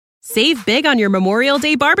Save big on your Memorial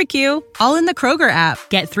Day barbecue, all in the Kroger app.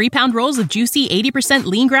 Get 3-pound rolls of juicy 80%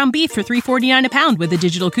 lean ground beef for $3.49 a pound with a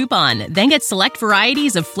digital coupon. Then get select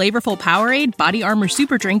varieties of flavorful Powerade, Body Armor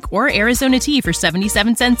Super Drink, or Arizona tea for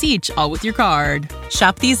 77 cents each, all with your card.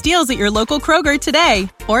 Shop these deals at your local Kroger today,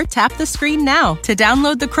 or tap the screen now to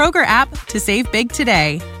download the Kroger app to save big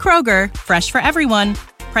today. Kroger, fresh for everyone.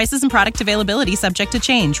 Prices and product availability subject to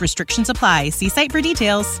change. Restrictions apply. See site for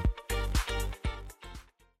details.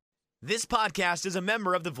 This podcast is a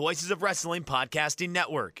member of the Voices of Wrestling Podcasting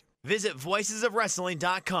Network. Visit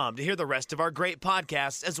voicesofwrestling.com to hear the rest of our great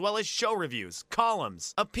podcasts, as well as show reviews,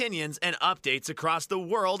 columns, opinions, and updates across the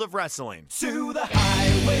world of wrestling. To the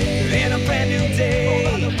highway in a brand new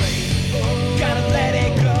day. Gotta let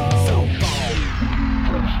it go.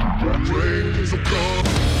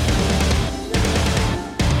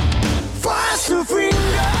 Fast to freedom.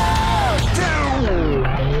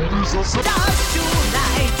 Dance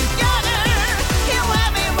tonight together. Hear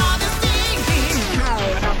everybody singing.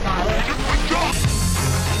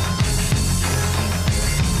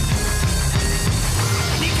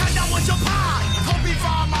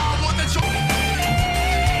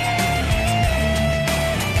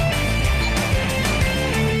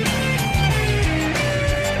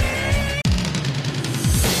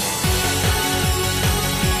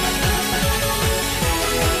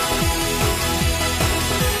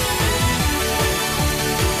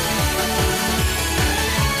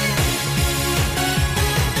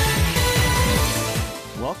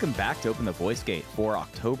 Welcome back to Open the Voice Gate for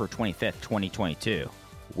October 25th, 2022.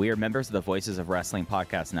 We are members of the Voices of Wrestling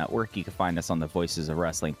Podcast Network. You can find us on the Voices of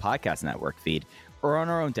Wrestling Podcast Network feed or on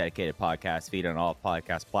our own dedicated podcast feed on all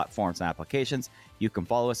podcast platforms and applications. You can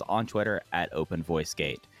follow us on Twitter at Open Voice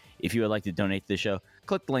Gate. If you would like to donate to the show,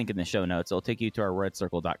 click the link in the show notes. It'll take you to our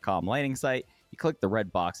redcircle.com landing site. You click the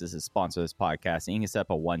red boxes to sponsor this podcast, and you can set up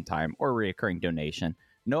a one-time or recurring donation.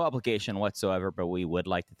 No obligation whatsoever, but we would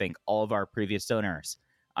like to thank all of our previous donors.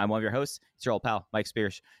 I'm one of your hosts. It's your old pal, Mike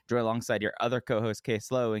Spears, joined alongside your other co-host,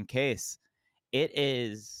 Case Lowe. In Case, it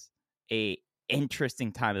is a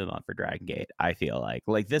interesting time of the month for Dragon Gate, I feel like.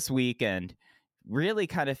 Like, this weekend really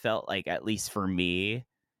kind of felt like, at least for me,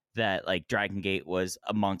 that, like, Dragon Gate was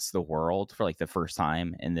amongst the world for, like, the first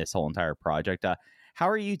time in this whole entire project. How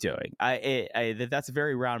are you doing? That's a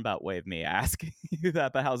very roundabout way of me asking you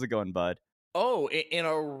that, but how's it going, bud? Oh, in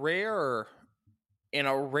a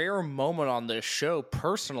rare moment on this show,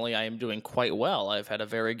 personally, I am doing quite well. I've had a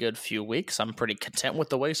very good few weeks. I'm pretty content with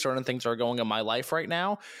the way certain things are going in my life right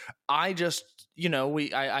now. I just,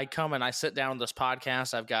 I come and I sit down on this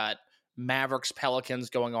podcast. I've got Mavericks Pelicans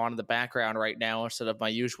going on in the background right now instead of my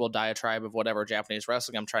usual diatribe of whatever Japanese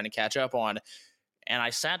wrestling I'm trying to catch up on. And I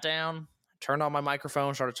sat down, turned on my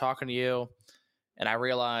microphone, started talking to you, and I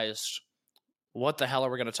realized, what the hell are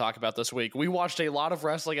we going to talk about this week? We watched a lot of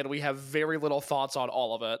wrestling and we have very little thoughts on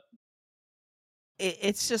all of it.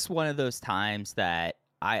 It's just one of those times that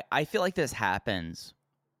I feel like this happens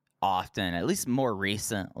often, at least more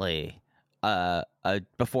recently,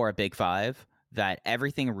 before a Big Five, that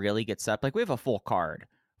everything really gets up. Like, we have a full card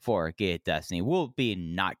for Gate Destiny. We'll be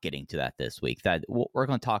not getting to that this week. We're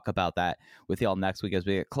going to talk about that with y'all next week as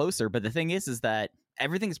we get closer. But the thing is that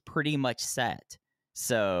everything's pretty much set.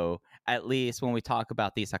 So at least when we talk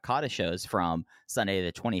about these Hakata shows from Sunday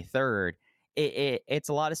the 23rd, it's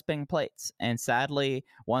a lot of spinning plates. And sadly,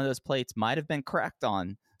 one of those plates might have been correct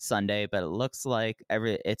on Sunday, but it looks like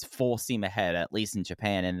it's full steam ahead, at least in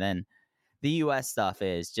Japan. And then the US stuff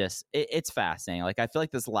is just, it's fascinating. Like, I feel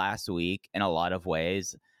like this last week, in a lot of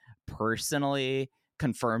ways, personally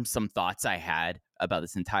confirmed some thoughts I had about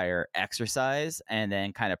this entire exercise. And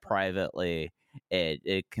then kind of privately,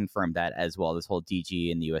 it confirmed that as well, this whole DG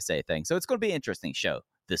and the USA thing. So it's going to be an interesting show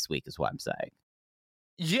this week is what I'm saying.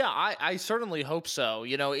 Yeah, I certainly hope so.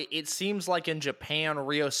 It seems like in Japan,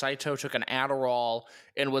 Ryo Saito took an Adderall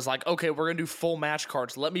and was like, okay, we're going to do full match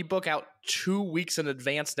cards. Let me book out 2 weeks in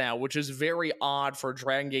advance now, which is very odd for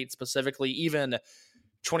Dragon Gate specifically, even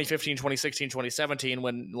 2015, 2016, 2017,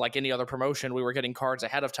 when, like any other promotion, we were getting cards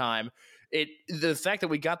ahead of time. The fact that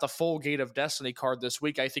we got the full Gate of Destiny card this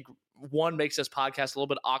week, I think, one, makes this podcast a little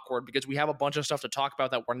bit awkward because we have a bunch of stuff to talk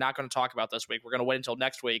about that we're not going to talk about this week. We're going to wait until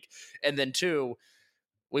next week. And then two,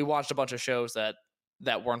 we watched a bunch of shows that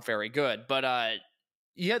weren't very good. But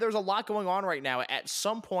yeah, there's a lot going on right now. At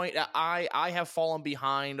some point, I have fallen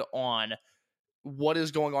behind on what is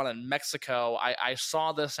going on in Mexico. I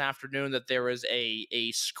saw this afternoon that there is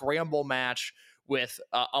a scramble match with,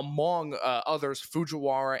 among others,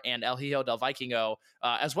 Fujiwara and El Hijo del Vikingo,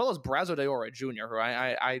 as well as Brazo de Oro Jr., who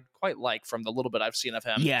I quite like from the little bit I've seen of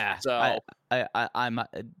him. Yeah, So I'm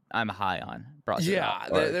high on Brazo.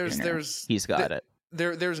 yeah, he's got it.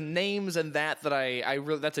 There's names in that I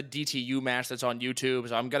really, that's a DTU match that's on YouTube,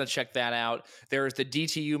 so I'm gonna check that out. There's the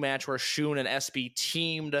DTU match where Shun and SB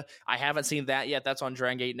teamed. I haven't seen that yet. That's on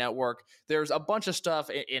Dragon Gate Network. There's a bunch of stuff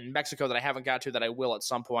in Mexico that I haven't got to that I will at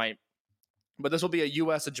some point. But this will be a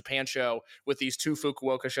U.S. and Japan show with these 2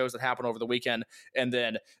 Fukuoka shows that happen over the weekend, and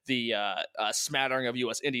then the smattering of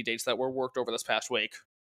U.S. indie dates that were worked over this past week.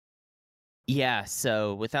 Yeah,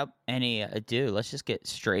 so without any ado, let's just get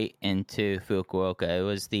straight into Fukuoka. It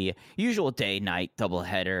was the usual day-night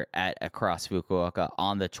doubleheader at Across Fukuoka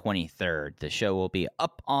on the 23rd. The show will be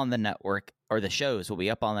up on the network, or the shows will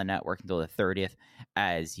be up on the network until the 30th.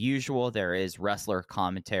 As usual, there is wrestler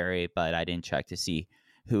commentary, but I didn't check to see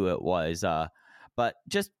who it was. But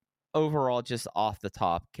just overall, just off the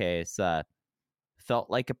top case,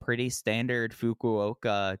 felt like a pretty standard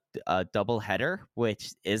Fukuoka doubleheader,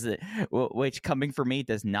 which coming from me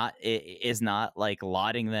is not like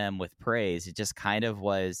lauding them with praise. It just kind of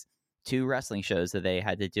was 2 wrestling shows that they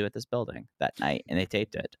had to do at this building that night, and they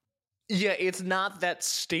taped it. Yeah, it's not that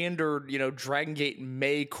standard, Dragon Gate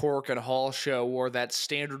May, Cork, and Hall show or that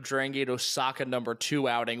standard Dragon Gate Osaka number 2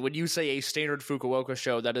 outing. When you say a standard Fukuoka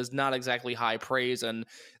show, that is not exactly high praise. And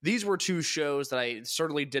these were 2 shows that I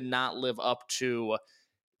certainly did not live up to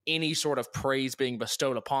any sort of praise being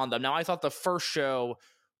bestowed upon them. Now, I thought the first show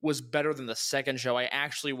was better than the second show. I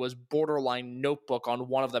actually was borderline notebook on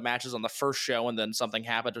one of the matches on the first show, and then something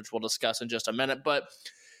happened, which we'll discuss in just a minute. But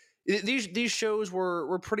these shows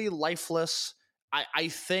were pretty lifeless. I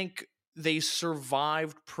think they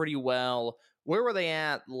survived pretty well. Where were they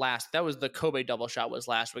at last? That was the Kobe double shot was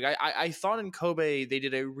last week. I thought in Kobe they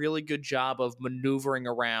did a really good job of maneuvering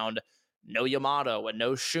around no Yamato and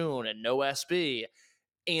no Shun and no SB.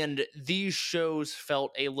 And these shows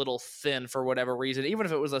felt a little thin for whatever reason, even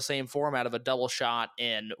if it was the same format of a double shot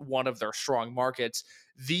in one of their strong markets.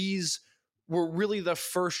 These were really the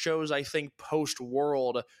first shows, I think,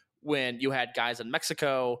 post-World, when you had guys in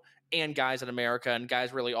Mexico and guys in America and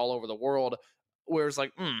guys really all over the world, where it's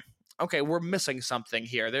like, okay, we're missing something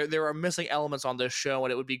here. There are missing elements on this show,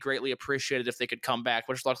 and it would be greatly appreciated if they could come back,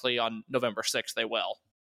 which luckily on November 6th they will.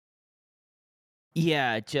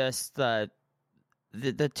 Yeah, just the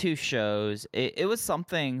 2 shows, it was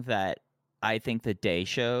something that I think the day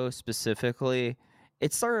show specifically,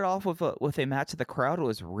 it started off with a match that the crowd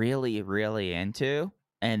was really, really into.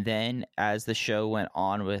 And then as the show went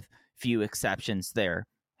on, with few exceptions, their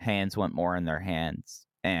hands went more in their hands.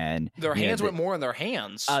 And their hands went more in their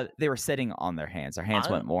hands. They were sitting on their hands. Their hands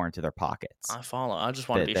went more into their pockets. I follow. I just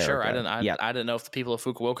want to be sure. I didn't know if the people of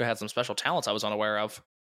Fukuoka had some special talents I was unaware of.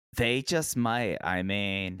 They just might. I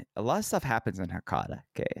mean, a lot of stuff happens in Hakata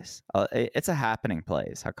case. It's a happening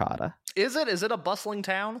place, Hakata. Is it? Is it a bustling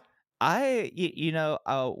town?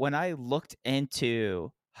 When I looked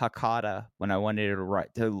into Hakata, when I wanted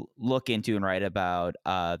to look into and write about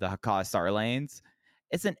the Hakata Star Lanes,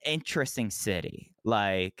 it's an interesting city.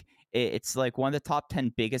 Like, it's like one of the top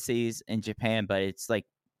 10 biggest cities in Japan, but it's like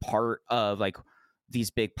part of like these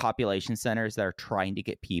big population centers that are trying to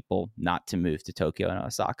get people not to move to Tokyo and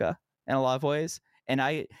Osaka in a lot of ways. And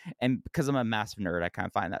because I'm a massive nerd, I kind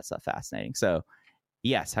of find that stuff fascinating. So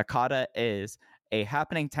yes, Hakata is a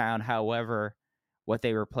happening town. However, what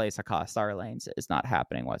they replace Hakata Star Lanes is not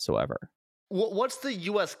happening whatsoever. What's the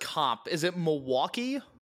U.S. comp? Is it Milwaukee?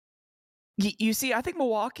 You see, I think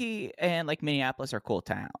Milwaukee and like Minneapolis are cool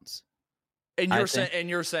towns. And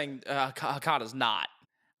you're saying Hakata's not.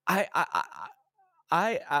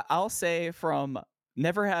 I'll say, from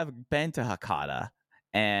never have been to Hakata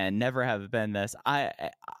and never have been this,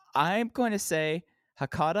 I'm going to say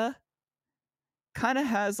Hakata kind of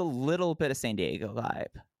has a little bit of San Diego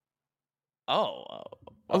vibe.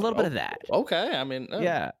 A little bit of that. Okay, I mean,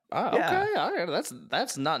 yeah. Okay, all right.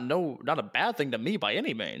 That's not a bad thing to me by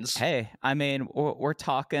any means. Hey, I mean, we're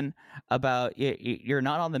talking about you're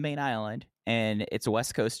not on the main island, and it's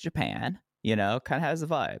West Coast Japan. Kind of has a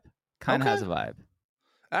vibe. Has a vibe.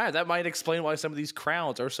 All right, that might explain why some of these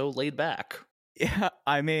crowds are so laid back. Yeah,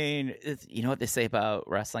 I mean, you know what they say about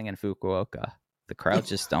wrestling in Fukuoka? The crowds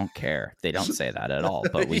just don't care. They don't say that at all,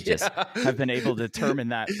 but we just have been able to determine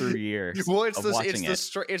that through years. Well, it's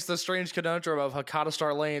the strange conundrum of Hakata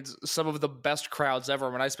Star Lanes, some of the best crowds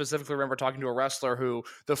ever. When I specifically remember talking to a wrestler who,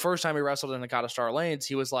 the first time he wrestled in Hakata Star Lanes,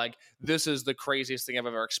 he was like, "This is the craziest thing I've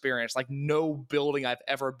ever experienced. Like, no building I've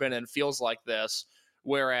ever been in feels like this."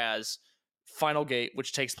 Whereas Final Gate,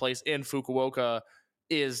 which takes place in Fukuoka,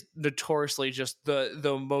 is notoriously just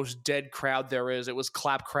the most dead crowd there is. It was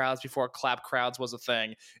clap crowds before clap crowds was a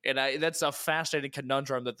thing, and that's a fascinating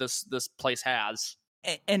conundrum that this place has.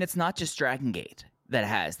 And it's not just Dragon Gate that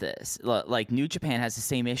has this. Like New Japan has the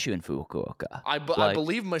same issue in Fukuoka. I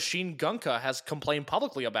believe Machine Gunka has complained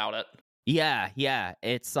publicly about it. Yeah,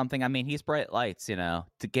 it's something. I mean, he's Bright Lights, to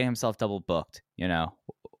get himself double booked.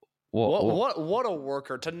 What a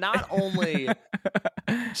worker to not only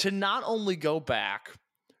go back,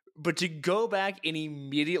 but to go back and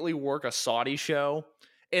immediately work a Saudi show.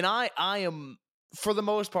 And I am, for the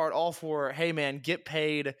most part, all for, hey man, get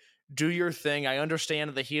paid, do your thing. I understand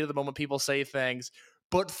at the heat of the moment people say things,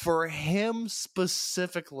 but for him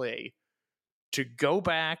specifically to go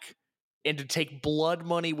back and to take blood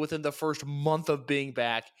money within the first month of being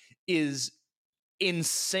back is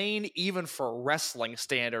insane, even for wrestling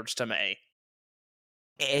standards to me.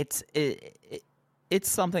 It's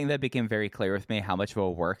something that became very clear with me how much of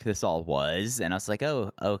a work this all was, and I was like,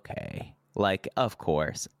 oh, okay, like, of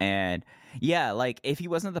course. And yeah, like, if he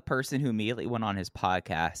wasn't the person who immediately went on his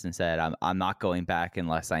podcast and said, I'm not going back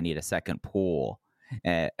unless I need a second pool,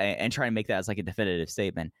 and try to make that as like a definitive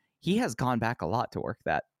statement, he has gone back a lot to work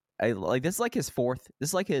that. This is like his fourth.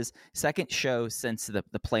 This is like his second show since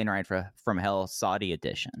the plane ride from Hell Saudi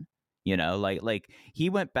edition. Like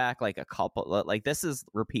he went back like a couple. Like this is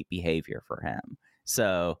repeat behavior for him.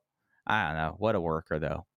 So I don't know. What a worker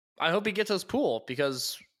though. I hope he gets his pool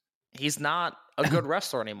because he's not a good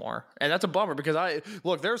wrestler anymore, and that's a bummer. Because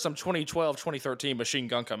there's some 2012, 2013 Machine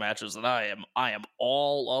Gunka matches that I am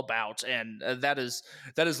all about, and that is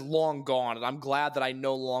long gone. And I'm glad that I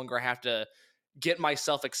no longer have to get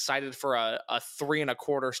myself excited for a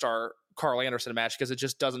 3.25 star Carl Anderson match because it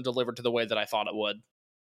just doesn't deliver to the way that I thought it would.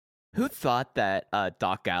 Who thought that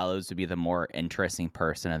Doc Gallows would be the more interesting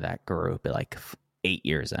person of that group like 8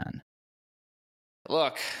 years in?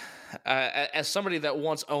 Look, as somebody that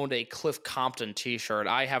once owned a Cliff Compton t-shirt,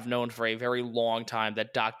 I have known for a very long time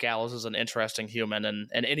that Doc Gallows is an interesting human, and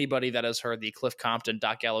anybody that has heard the Cliff Compton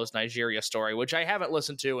Doc Gallows Nigeria story, which I haven't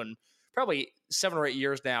listened to in probably 7 or 8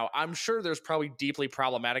 years now, I'm sure there's probably deeply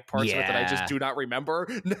problematic parts of it that I just do not remember.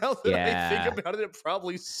 Now that I think about it, it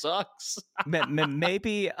probably sucks.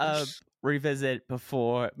 Maybe revisit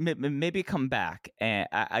before, maybe come back and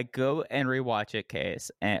I go and rewatch it,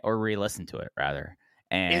 Case, or re-listen to it rather.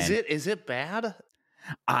 And is it bad?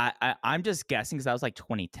 I'm just guessing because that was like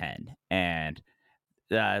 2010, and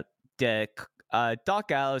Doc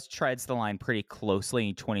Gallows treads the line pretty closely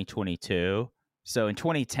in 2022. So in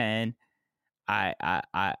 2010,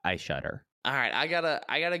 I shudder. All right, I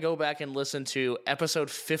gotta go back and listen to episode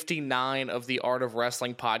 59 of the Art of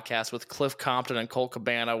Wrestling podcast with Cliff Compton and Colt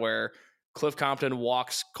Cabana, where Cliff Compton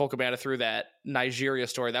walks Colt Cabana through that Nigeria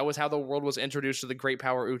story. That was how the world was introduced to the Great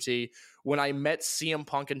Power Uti. When I met CM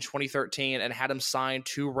Punk in 2013 and had him sign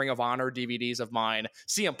 2 Ring of Honor DVDs of mine,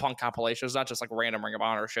 CM Punk compilations, not just like random Ring of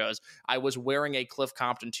Honor shows, I was wearing a Cliff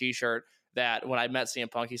Compton t-shirt that when I met CM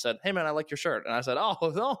Punk, he said, "Hey man, I like your shirt." And I said,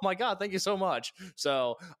 oh my God, thank you so much.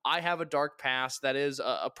 So I have a dark past. That is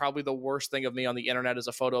probably the worst thing of me on the internet is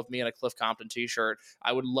a photo of me in a Cliff Compton t-shirt.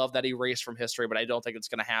 I would love that erased from history, but I don't think it's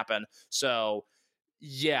going to happen. So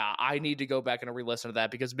yeah, I need to go back and re-listen to that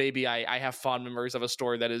because maybe I have fond memories of a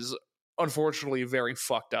story that is unfortunately very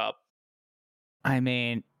fucked up. I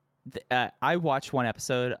mean, I watched one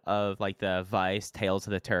episode of like the Vice Tales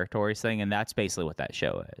of the Territories thing, and that's basically what that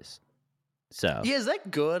show is. So yeah, is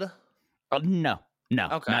that good? No,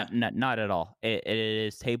 okay, not at all. It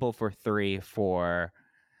is Table for Three for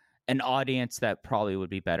an audience that probably would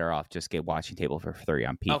be better off just watching Table for Three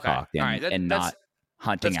on Peacock and not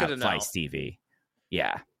hunting out Vice TV.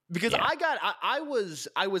 Yeah, because I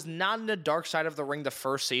was not in the dark side of the ring the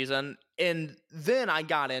first season, and then I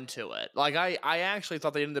got into it. Like I actually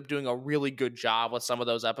thought they ended up doing a really good job with some of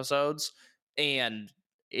those episodes, and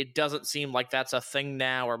it doesn't seem like that's a thing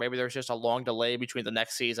now, or maybe there's just a long delay between the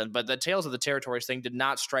next season. But the Tales of the Territories thing did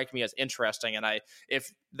not strike me as interesting, and if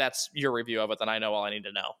that's your review of it, then I know all I need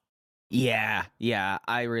to know. Yeah,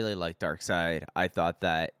 I really like Darkside. I thought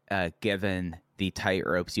that given the tight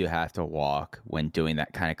ropes you have to walk when doing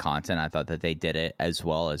that kind of content, I thought that they did it as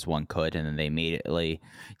well as one could, and then they immediately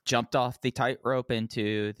jumped off the tightrope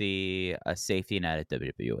into the safety net at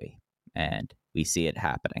WWE, and we see it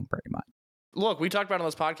happening pretty much. Look, we talked about it on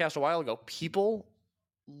this podcast a while ago. People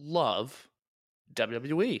love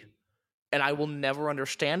WWE, and I will never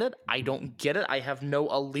understand it. I don't get it. I have no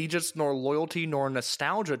allegiance, nor loyalty, nor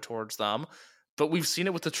nostalgia towards them. But we've seen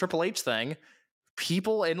it with the Triple H thing.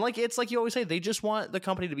 People, and it's like you always say, they just want the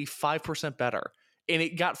company to be 5% better. And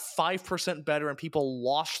it got 5% better, and people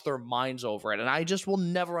lost their minds over it. And I just will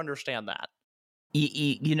never understand that.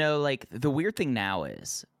 You know, like the weird thing now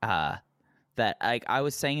is that I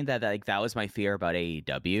was saying that like that was my fear about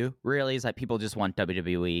AEW. Really, is that people just want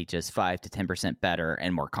WWE just 5 to 10% better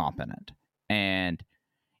and more competent. And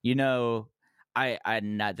you know,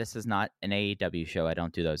 I'm not. This is not an AEW show. I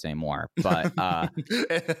don't do those anymore. But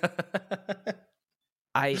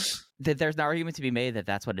there's an argument to be made that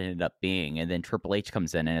that's what it ended up being. And then Triple H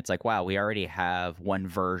comes in, and it's like, wow, we already have one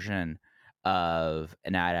version of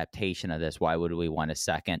an adaptation of this. Why would we want a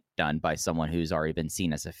second done by someone who's already been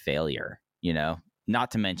seen as a failure? You know,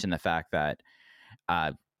 not to mention the fact that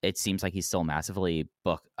it seems like he's still massively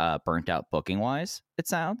burnt out booking wise. It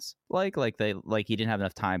sounds like he didn't have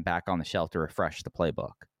enough time back on the shelf to refresh the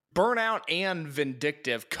playbook. Burnout and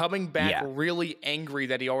vindictive, coming back really angry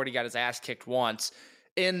that he already got his ass kicked once.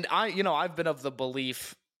 And I've been of the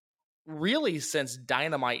belief really since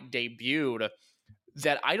Dynamite debuted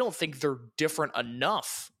that I don't think they're different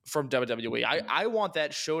enough from WWE. I want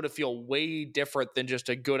that show to feel way different than just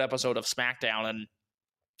a good episode of SmackDown. And,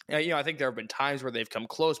 I think there have been times where they've come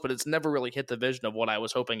close, but it's never really hit the vision of what I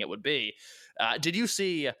was hoping it would be. Did you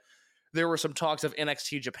see there were some talks of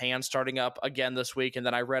NXT Japan starting up again this week? And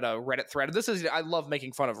then I read a Reddit thread. I love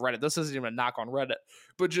making fun of Reddit. This isn't even a knock on Reddit,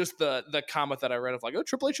 but just the comment that I read of like, oh,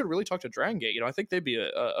 Triple H should really talk to Dragon Gate. I think they'd be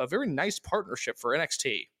a very nice partnership for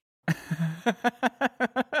NXT.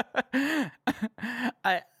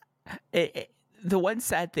 The one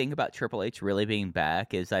sad thing about Triple H really being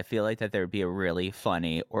back is I feel like that there would be a really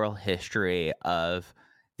funny oral history of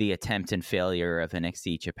the attempt and failure of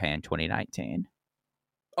NXT Japan 2019.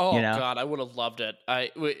 Oh, God, I would have loved it.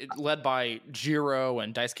 Led by Jiro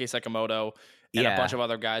and Daisuke Sekimoto and a bunch of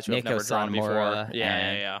other guys who Nico have never drawn before.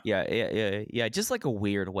 Yeah. Just like a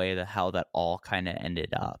weird way to how that all kind of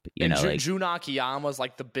ended up. Jun Akiyama's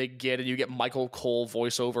like the big get, and you get Michael Cole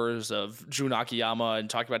voiceovers of Jun Akiyama and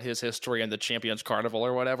talk about his history and the Champions Carnival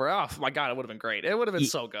or whatever. Oh my God, it would have been great. It would have been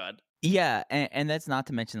so good. Yeah, and that's not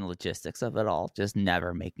to mention the logistics of it all. Just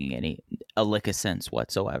never making a lick of sense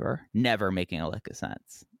whatsoever. Never making a lick of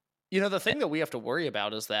sense. The thing that we have to worry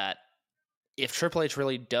about is that if Triple H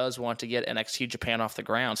really does want to get NXT Japan off the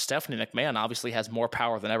ground, Stephanie McMahon obviously has more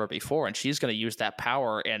power than ever before, and she's going to use that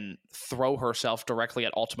power and throw herself directly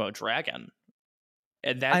at Ultimo Dragon.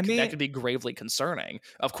 And that could be gravely concerning.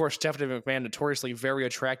 Of course, Stephanie McMahon notoriously very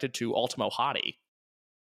attracted to Ultimo Hottie.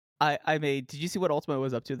 Did you see what Ultimo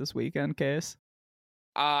was up to this weekend, Case?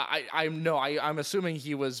 I'm assuming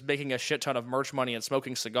he was making a shit ton of merch money and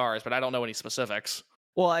smoking cigars, but I don't know any specifics.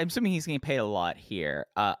 Well, I'm assuming he's getting paid a lot here.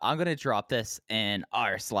 I'm going to drop this in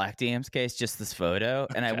our Slack DMs case, just this photo,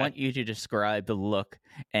 and I want you to describe the look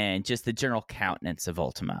and just the general countenance of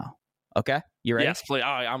Ultimo. Okay? You ready? Yes, please.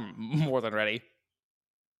 I'm more than ready.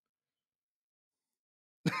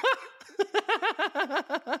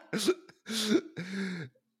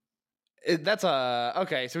 That's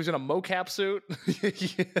okay. So he's in a mocap suit,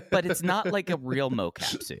 but it's not like a real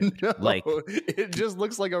mocap suit. No, it just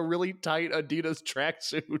looks like a really tight Adidas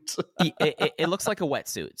tracksuit. It looks like a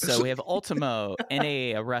wetsuit. So we have Ultimo in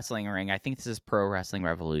a wrestling ring. I think this is Pro Wrestling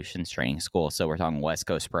Revolution's training school. So we're talking West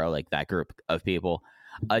Coast Pro, like that group of people,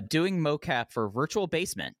 doing mocap for Virtual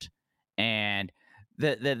Basement. And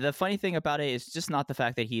the funny thing about it is just not the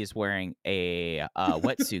fact that he is wearing a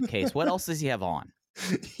wetsuit case. What else does he have on?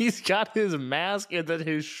 He's got his mask and then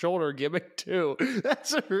his shoulder gimmick too.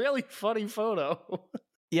 That's a really funny photo.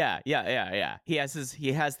 Yeah. He has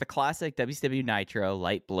the classic WCW Nitro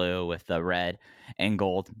light blue with the red and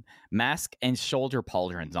gold mask and shoulder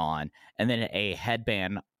pauldrons on, and then a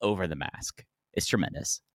headband over the mask. It's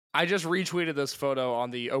tremendous. I just retweeted this photo on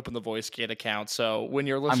the Open the Voice Gate account. So when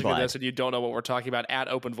you're listening to this and you don't know what we're talking about, at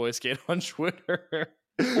Open Voice Gate on Twitter.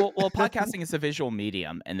 Well, podcasting is a visual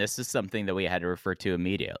medium, and this is something that we had to refer to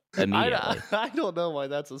immediately. I don't know why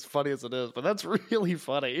that's as funny as it is, but that's really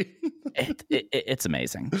funny. It's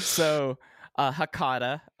amazing. So,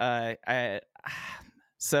 Hakata.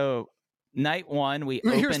 So night one, we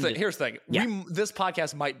opened. Here's the thing. Yeah. This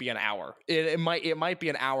podcast might be an hour. It might be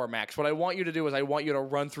an hour max. What I want you to do is I want you to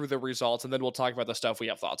run through the results, and then we'll talk about the stuff we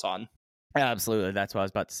have thoughts on. Absolutely, that's what I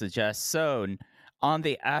was about to suggest. So, on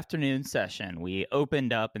the afternoon session, we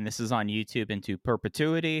opened up, and this is on YouTube, into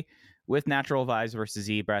perpetuity with Natural Vibes versus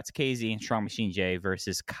Ebrats, KZ and Strong Machine J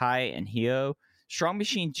versus Kai and Hio. Strong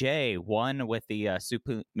Machine J won with the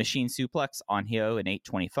machine suplex on Hio in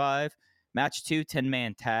 8:25. Match 2,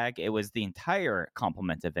 10-man tag. It was the entire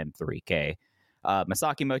complement of M3K.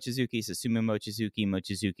 Masaki Mochizuki, Susumu Mochizuki,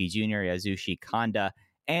 Mochizuki Jr., Yasushi Kanda,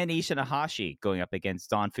 and Isha Nahashi going up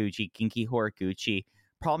against Don Fuji, Genki Horiguchi,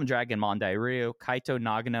 Problem Dragon, Mondai Ryu, Kaito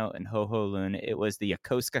Nagano, and Ho-Ho Lun. It was the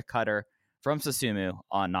Yokosuka cutter from Susumu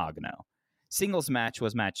on Nagano. Singles match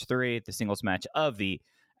was match 3. The singles match of the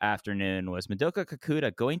afternoon was Madoka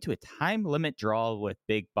Kakuta going to a time limit draw with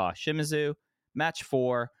Big Boss Shimizu. Match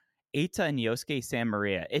 4, Eita and Yosuke San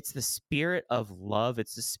Maria. It's the spirit of love.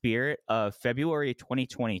 It's the spirit of February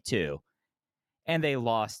 2022. And they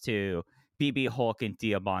lost to BB Hulk and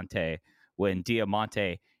Diamante when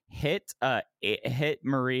Diamante hit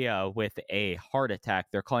Maria with a heart attack.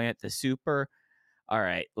 They're calling it the super. All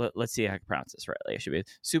right, let's see if I can pronounce this rightly. It should be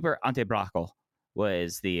Super Antebraco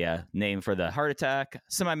was the name for the heart attack.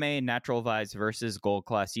 Semi-main, Natural Vibes versus Gold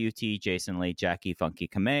Class UT, Jason Lee, Jackie Funky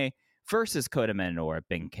Kamei versus Kota Minoura,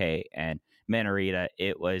 Benkei, and Manarita.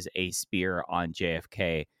 It was a spear on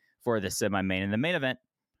JFK for the semi-main. And the main event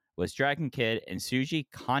was Dragon Kid and Shuji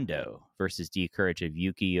Kondo versus D-Courage of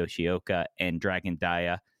Yuki Yoshioka and Dragon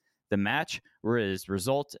Dia. The match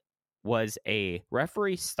result was a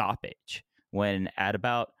referee stoppage when at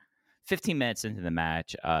about 15 minutes into the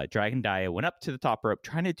match, Dragon Dia went up to the top rope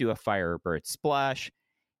trying to do a Firebird splash.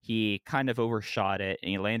 He kind of overshot it, and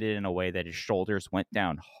he landed in a way that his shoulders went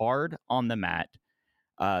down hard on the mat.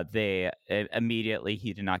 They immediately,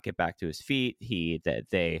 he did not get back to his feet.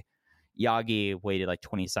 Yagi waited like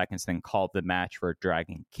 20 seconds, then called the match for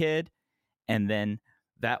Dragon Kid. And then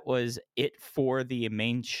that was it for the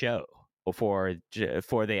main show, for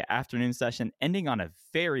the afternoon session, ending on a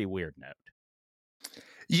very weird note.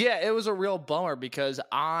 Yeah, it was a real bummer because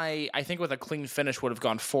I think with a clean finish would have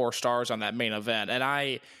gone 4 stars on that main event. And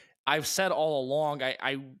I've said all along,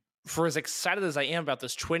 I for as excited as I am about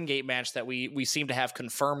this Twin Gate match that we seem to have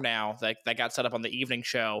confirmed now that got set up on the evening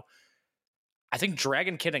show, I think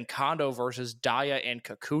Dragon Kid and Kondo versus Dia and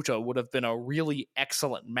Kakuta would have been a really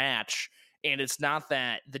excellent match. And it's not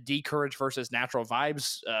that the D-Courage versus Natural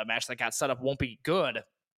Vibes match that got set up won't be good,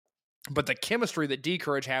 but the chemistry that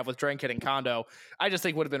D-Courage have with Dragon Kid and Kondo, I just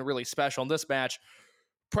think would have been really special. And this match,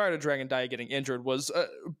 prior to Dragon Dia getting injured, was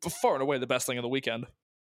far and away the best thing of the weekend.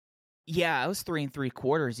 Yeah, I was 3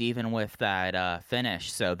 3/4 even with that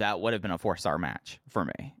finish, so that would have been a 4-star match for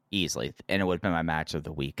me easily, and it would have been my match of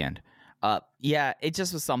the weekend. Yeah, it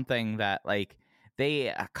just was something that like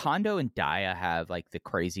Kondo and Dia have like the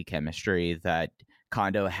crazy chemistry that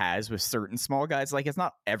Kondo has with certain small guys. Like, it's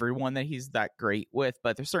not everyone that he's that great with,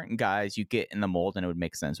 but there's certain guys you get in the mold and it would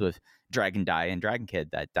make sense with Dragon Dia and Dragon Kid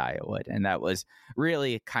that Dia would. And that was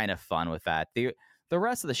really kind of fun with that. The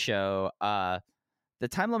rest of the show, the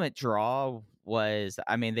time limit draw was,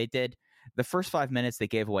 I mean, they did the first 5 minutes, they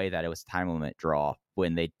gave away that it was a time limit draw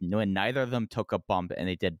when neither of them took a bump, and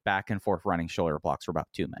they did back and forth running shoulder blocks for about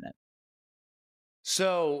 2 minutes.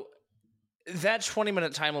 So that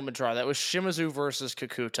 20-minute time limit draw, that was Shimizu versus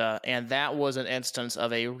Kakuta, and that was an instance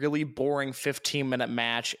of a really boring 15-minute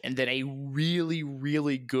match and then a really,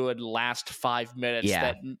 really good last 5 minutes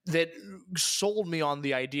that sold me on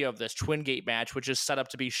the idea of this Twin Gate match, which is set up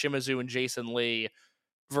to be Shimizu and Jason Lee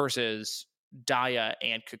versus Dia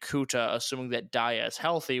and Kakuta, assuming that Dia is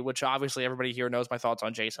healthy, which obviously everybody here knows my thoughts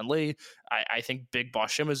on Jason Lee. I think Big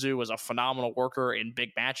Boss Shimizu is a phenomenal worker in big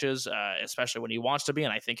matches, especially when he wants to be,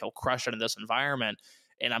 and I think he'll crush it in this environment.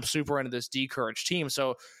 And I'm super into this D-Courage team.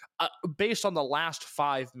 So based on the last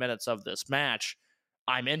 5 minutes of this match,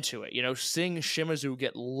 I'm into it. You know, seeing Shimizu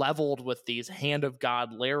get leveled with these Hand of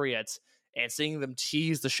God lariats and seeing them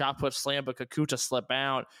tease the shot put slam, but Kakuta slip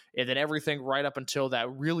out, and then everything right up until that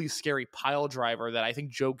really scary pile driver that I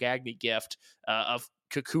think Joe Gagne gift of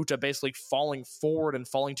Kakuta basically falling forward and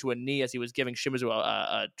falling to a knee as he was giving Shimizu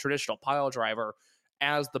a traditional pile driver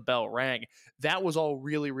as the bell rang. That was all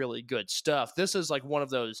really, really good stuff. This is like one of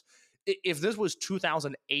those, if this was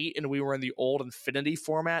 2008 and we were in the old Infinity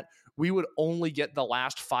format, we would only get the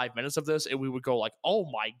last 5 minutes of this and we would go like, oh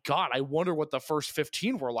my God, I wonder what the first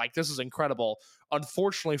 15 were like. This is incredible.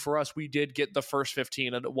 Unfortunately for us, we did get the first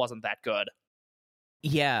 15 and it wasn't that good.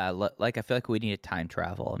 Yeah, like I feel like we need to time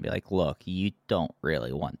travel and be like, look, you don't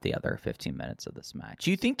really want the other 15 minutes of this match.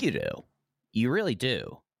 You think you do. You really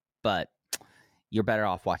do. But you're better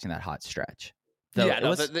off watching that hot stretch.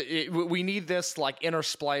 Though we need this like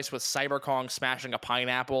intersplice with Cyber Kong smashing a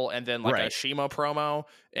pineapple and then like a Shima promo,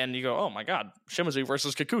 and you go, oh my God, Shimizu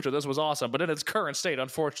versus Kakuta, this was awesome. But in its current state,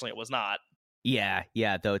 unfortunately, it was not. Yeah,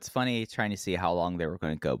 though it's funny trying to see how long they were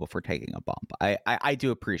going to go before taking a bump. I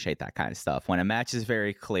do appreciate that kind of stuff. When a match is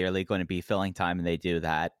very clearly going to be filling time and they do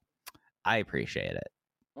that, I appreciate it.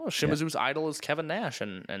 Well, Shimizu's idol is Kevin Nash,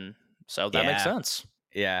 and so that makes sense.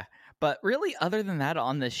 Yeah. But really, other than that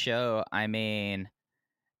on this show, I mean,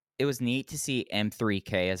 it was neat to see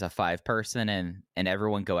M3K as a 5-person and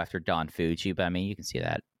everyone go after Don Fuji. But I mean, you can see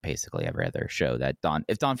that basically every other show that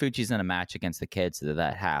if Don Fuji's in a match against the kids,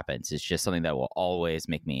 that happens. It's just something that will always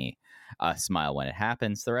make me smile when it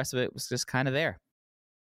happens. The rest of it was just kind of there.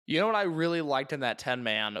 You know what I really liked in that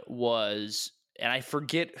 10-man was, and I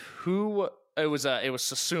forget who it was. It was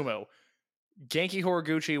Susumu. Genki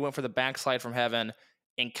Horiguchi went for the backslide from heaven,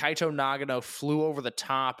 and Kaito Nagano flew over the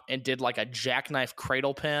top and did like a jackknife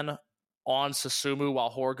cradle pin on Susumu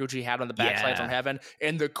while Horiguchi had on the backslide from heaven,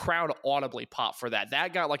 and the crowd audibly popped for that.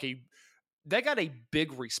 That got a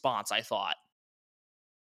big response, I thought.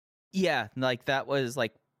 Yeah, like that was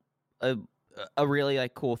like a really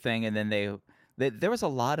like cool thing, and then there was a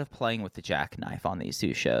lot of playing with the jackknife on these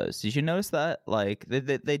two shows. Did you notice that? Like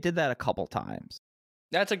they did that a couple times.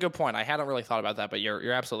 That's a good point. I hadn't really thought about that, but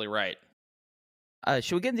you're absolutely right.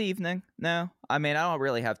 Should we get into evening now? I mean, I don't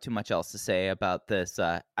really have too much else to say about this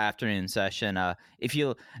afternoon session. If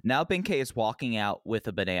you now, Benkei is walking out with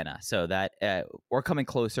a banana, so that we're coming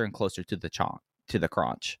closer and closer to the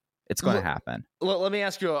crunch. It's going to happen. Let me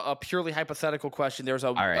ask you a purely hypothetical question. There's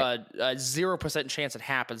a 0% chance it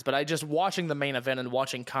happens, but I just watching the main event and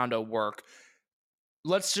watching Kondo work.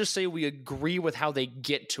 Let's just say we agree with how they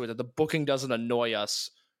get to it, that the booking doesn't annoy us.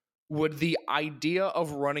 Would the idea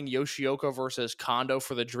of running Yoshioka versus Kondo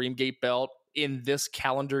for the Dreamgate belt in this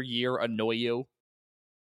calendar year annoy you?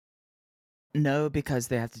 No, because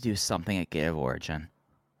they have to do something at Gate of Origin.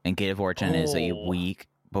 And Gate of Origin is a week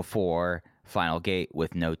before Final Gate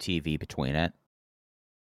with no TV between it.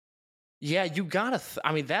 Yeah, you gotta...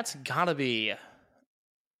 that's gotta be...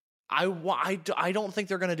 I don't think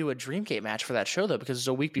they're going to do a Dreamgate match for that show, though, because it's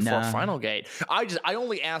a week before Final Gate. I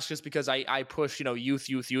only ask just because I push,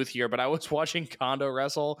 youth here, but I was watching Kondo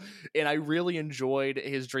wrestle, and I really enjoyed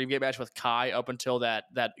his Dreamgate match with Kai up until that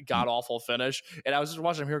god-awful finish, and I was just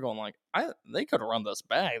watching him here going like, they could run this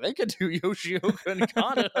back. They could do Yoshioka and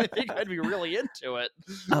Kondo. I think I'd be really into it.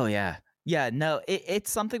 Oh, yeah. Yeah, no, it's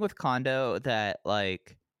something with Kondo that,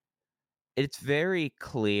 like, it's very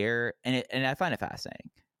clear, and I find it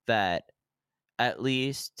fascinating. That at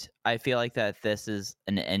least I feel like that this is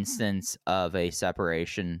an instance of a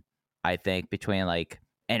separation, I think, between like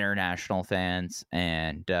international fans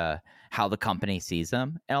and how the company sees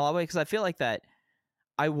them in a lot of ways. Because I feel like that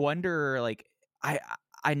I wonder, like, I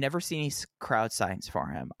never see any crowd signs for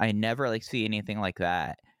him. I never like see anything like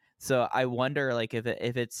that. So I wonder, like, if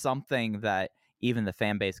it's something that even the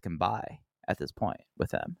fan base can buy at this point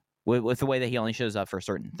with him. With the way that he only shows up for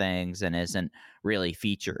certain things and isn't really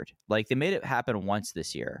featured. Like, they made it happen once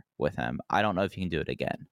this year with him. I don't know if you can do it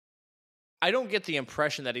again. I don't get the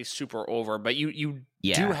impression that he's super over, but you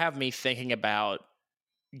do have me thinking about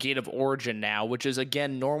Gate of Origin now, which is,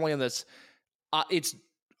 again, normally in this... it's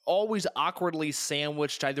always awkwardly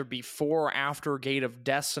sandwiched either before or after Gate of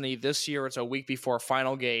Destiny. This year, it's a week before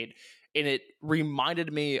Final Gate. And it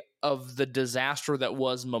reminded me of the disaster that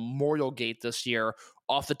was Memorial Gate this year.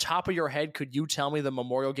 Off the top of your head, could you tell me the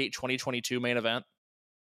Memorial Gate 2022 main event?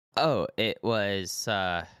 Oh, it was...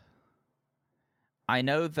 I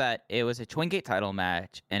know that it was a Twin Gate title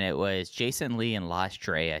match, and it was Jason Lee and La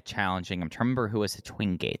Estrella challenging. I'm trying to remember who was the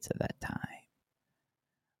Twin Gates at that time.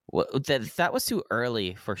 Well, that was too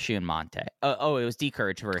early for Shun Monte. Oh, it was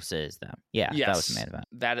D-Courage versus them. Yeah, yes, that was the main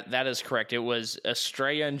event. That is correct. It was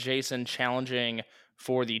Estrella and Jason challenging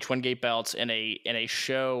for the Twin Gate belts in a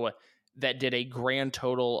show that did a grand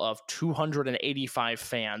total of 285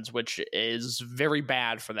 fans, which is very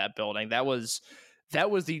bad for that building. That was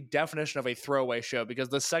the definition of a throwaway show, because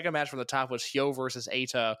the second match from the top was Hyo versus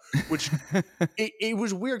Eita, which it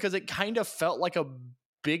was weird because it kind of felt like a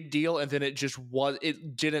big deal, and then it just was.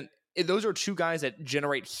 It didn't. Those are two guys that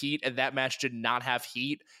generate heat, and that match did not have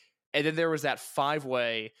heat. And then there was that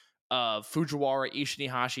 5-way of Fujiwara,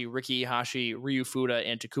 Ishii, Riki Ihashi, Ryu Fuda,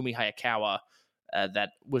 and Takumi Hayakawa. That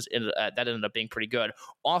ended up being pretty good.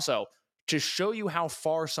 Also, to show you how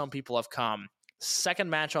far some people have come, second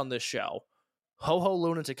match on this show, Ho-Ho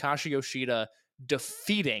Luna and Takashi Yoshida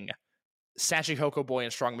defeating Sachihoko Boy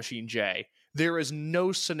and Strong Machine J. There is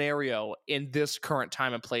no scenario in this current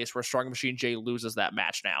time and place where Strong Machine J loses that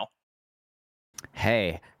match now.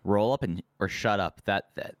 Hey, roll up or shut up. That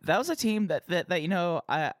was a team that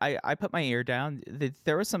I put my ear down.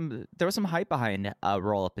 There was some hype behind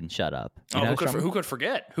roll up and shut up. Who could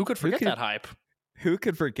forget? Who could forget that hype? Who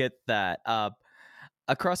could forget that?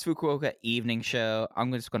 Across Fukuoka evening show.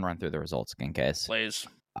 I'm just going to run through the results in case. Please.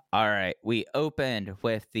 All right, we opened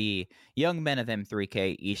with the young men of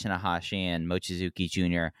M3K, Ishinahashi and Mochizuki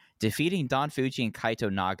Jr., defeating Don Fuji and Kaito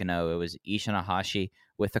Nagano. It was Ishinahashi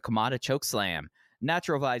with the Kamada chokeslam.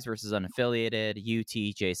 Natural Vibes versus Unaffiliated,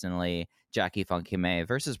 UT, Jason Lee, Jackie Funky May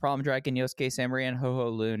versus Problem Dragon, Yosuke Samurai, and Ho-Ho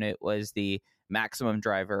Loon. It was the Maximum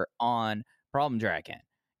Driver on Problem Dragon.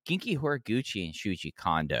 Genki Horiguchi and Shuji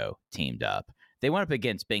Kondo teamed up. they went up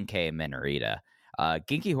against Benkei and Minorita.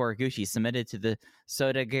 Genki Horiguchi submitted to the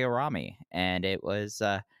Sodagarami, and it was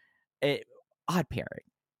odd pairing.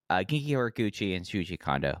 Genki Horiguchi and Shuji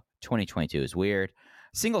Kondo. 2022 is weird.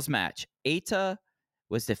 Singles match. Eita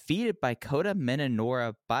was defeated by Kota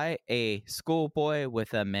Minoura by a schoolboy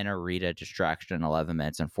with a Minorita distraction in 11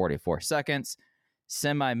 minutes and 44 seconds.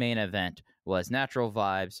 Semi-main event was Natural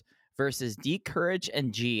Vibes versus D Courage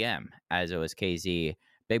and GM, as it was KZ,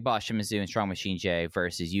 Big Boss Shimizu and Strong Machine J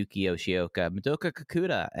versus Yuki Yoshioka, Madoka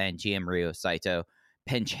Kakuta, and GM Ryo Saito.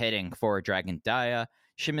 Pinch hitting for Dragon Dia.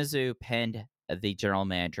 Shimizu pinned the general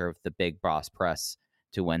manager of the Big Boss Press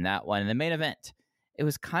to win that one. In the main event, it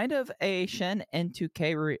was kind of a Shen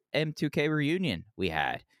M2K reunion we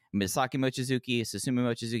had. Misaki Mochizuki, Susumu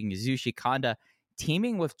Mochizuki, and Yasushi Kanda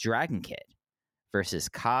teaming with Dragon Kid versus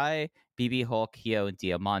Kai, BB Hulk, Hyo, and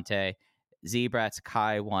Diamante. Zebrats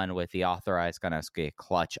Kai won with the authorized Ganosuke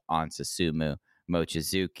clutch on Susumu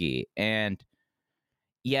Mochizuki. And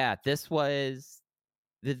yeah, this was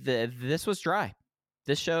this was dry.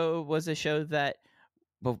 This show was a show that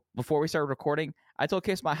before we started recording, I told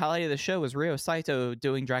Case my highlight of the show was Ryo Saito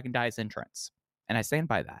doing Dragon Dai's entrance. And I stand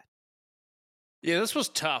by that. Yeah, this was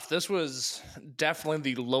tough. This was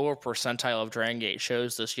definitely the lower percentile of Dragon Gate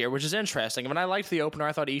shows this year, which is interesting. I mean, I liked the opener.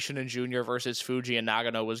 I thought Ishin and Junior versus Fuji and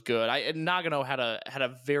Nagano was good. Nagano had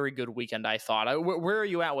a very good weekend, I thought. Where are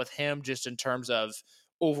you at with him just in terms of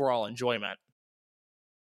overall enjoyment?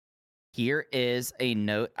 Here is a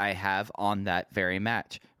note I have on that very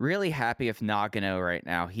match. Really happy with Nagano right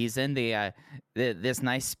now. He's in this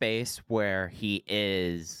nice space where he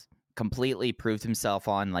is completely proved himself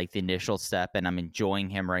on like the initial step, and I'm enjoying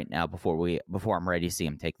him right now before I'm ready to see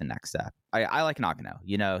him take the next step. I like Nagano.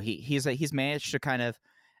 You know, he's managed to kind of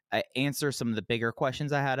answer some of the bigger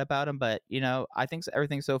questions I had about him, but you know, I think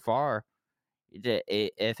everything so far,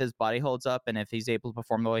 if his body holds up and if he's able to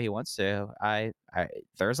perform the way he wants to,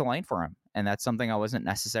 there's a lane for him, and that's something I wasn't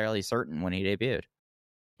necessarily certain when he debuted.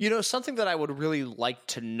 You know, something that I would really like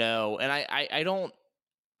to know, and I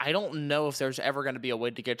don't know if there's ever going to be a way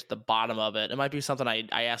to get to the bottom of it. It might be something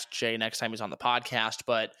I ask Jay next time he's on the podcast,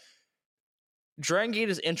 but Dragon Gate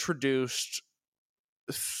has introduced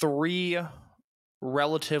 3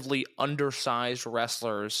 relatively undersized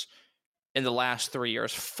wrestlers in the last 3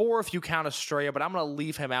 years. 4 if you count Estrella, but I'm going to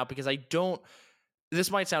leave him out because this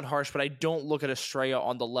might sound harsh, but I don't look at Estrella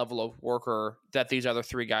on the level of worker that these other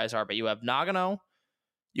 3 guys are. But you have Nagano,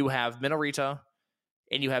 you have Minorita,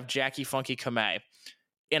 and you have Jackie Funky Kamei.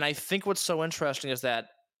 And I think what's so interesting is that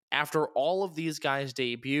after all of these guys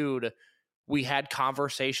debuted, we had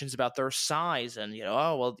conversations about their size and, you know,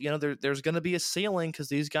 oh, well, you know, there's going to be a ceiling because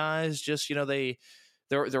these guys just, you know,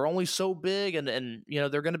 they're only so big and you know,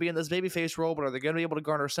 they're going to be in this babyface role, but are they going to be able to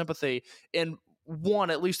garner sympathy? And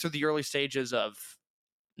at least through the early stages of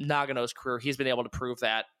Nagano's career, he's been able to prove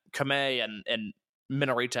that. Kamei and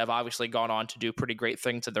Minorita have obviously gone on to do pretty great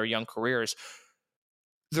things in their young careers.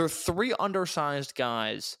 There are 3 undersized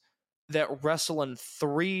guys that wrestle in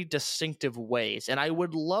 3 distinctive ways. And I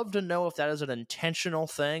would love to know if that is an intentional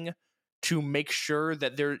thing to make sure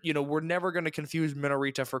that we're never going to confuse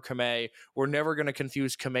Minorita for Kamei. We're never going to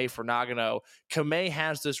confuse Kamei for Nagano. Kamei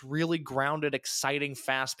has this really grounded, exciting,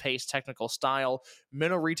 fast-paced technical style.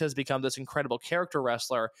 Minorita has become this incredible character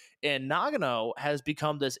wrestler. And Nagano has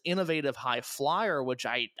become this innovative high flyer, which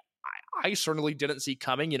I certainly didn't see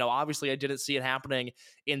coming. You know, obviously I didn't see it happening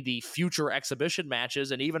in the future exhibition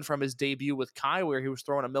matches. And even from his debut with Kai, where he was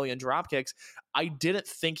throwing a million drop kicks, I didn't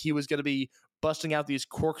think he was going to be busting out these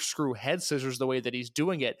corkscrew head scissors the way that he's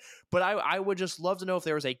doing it. But I would just love to know if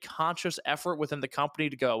there was a conscious effort within the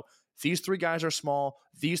company to go, these 3 guys are small,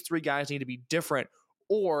 these 3 guys need to be different,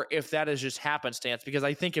 or if that is just happenstance. Because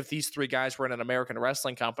I think if these 3 guys were in an American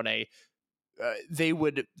wrestling company, they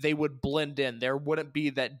would blend in. There wouldn't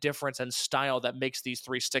be that difference in style that makes these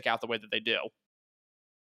 3 stick out the way that they do.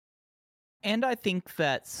 And I think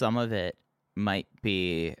that some of it might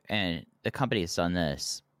be, and the company has done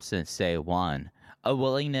this since day one, a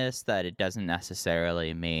willingness that it doesn't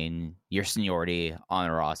necessarily mean your seniority on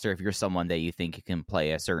a roster. If you're someone that you think you can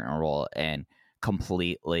play a certain role and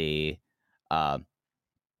completely, I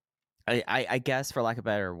guess for lack of a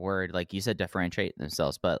better word, like you said, differentiate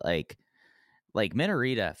themselves, but like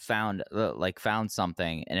Minorita found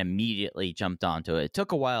something and immediately jumped onto it. It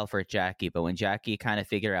took a while for Jackie, but when Jackie kind of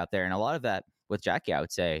figured out there, and a lot of that with Jackie, I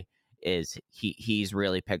would say, is he's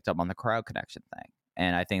really picked up on the crowd connection thing.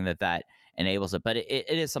 And I think that enables it. But it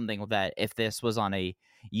is something that if this was on a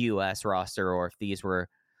U.S. roster, or if these were,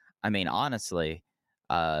 I mean, honestly,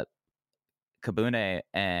 Kabune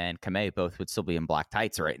and Kamei both would still be in black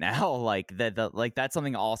tights right now. Like like that's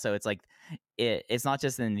something also. It's like it's not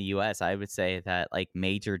just in the U.S. I would say that like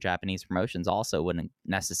major Japanese promotions also wouldn't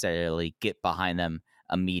necessarily get behind them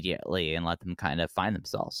immediately and let them kind of find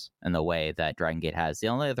themselves in the way that Dragon Gate has. The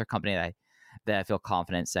only other company that I feel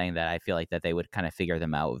confident saying that I feel like that they would kind of figure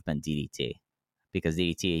them out would have been DDT, because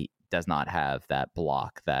DDT does not have that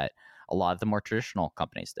block that a lot of the more traditional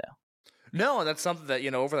companies do. No, and that's something that,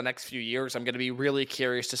 over the next few years, I'm going to be really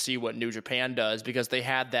curious to see what New Japan does, because they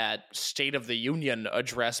had that State of the Union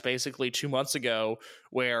address basically 2 months ago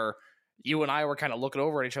where you and I were kind of looking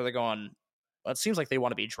over at each other going, well, it seems like they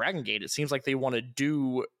want to be Dragon Gate. It seems like they want to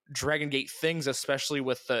do Dragon Gate things, especially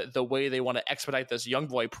with the way they want to expedite this young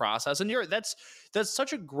boy process. And that's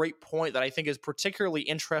such a great point that I think is particularly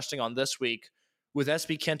interesting on this week with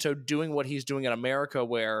SB Kento doing what he's doing in America,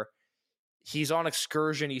 where he's on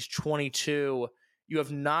excursion. He's 22. You have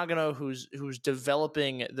Nagano, who's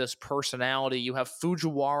developing this personality. You have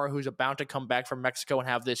Fujiwara, who's about to come back from Mexico and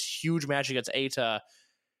have this huge match against Eita.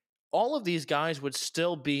 All of these guys would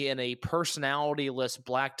still be in a personality-less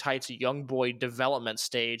black tights young boy development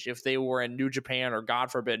stage if they were in New Japan or, God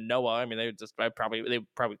forbid, Noah. I mean, they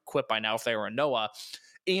probably quit by now if they were in Noah.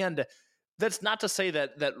 And that's not to say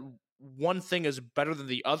that one thing is better than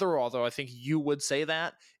the other, although I think you would say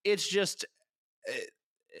that. It's just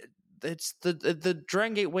it's the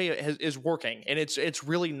Dragon Gate way is working, and it's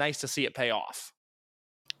really nice to see it pay off.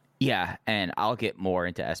 Yeah, and I'll get more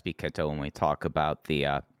into SB Kento when we talk about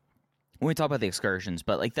the excursions,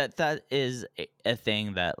 but like that is a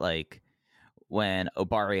thing that, like, when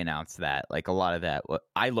Obari announced that, like, a lot of that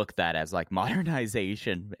I looked at as like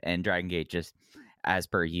modernization, and Dragon Gate just, as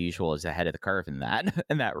per usual, is ahead of the curve in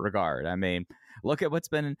that regard. I mean, look at what's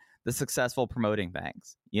been the successful promoting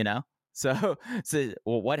things, So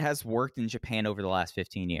what has worked in Japan over the last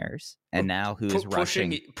 15 years, and now who is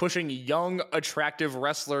pushing young, attractive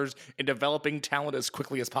wrestlers and developing talent as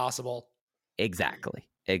quickly as possible. Exactly.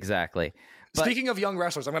 Speaking of young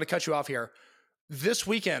wrestlers, I'm going to cut you off here. This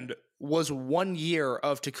weekend was 1 year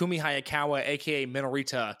of Takumi Hayakawa, aka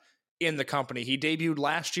Minorita, in the company. He debuted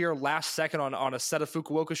last second on a set of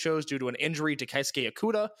Fukuoka shows due to an injury to Keisuke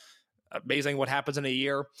Ikuta. Amazing what happens in a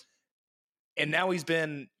year. And now he's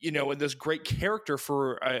been, in this great character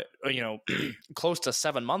for, close to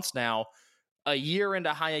 7 months now. A year into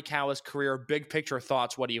Hayakawa's career, big picture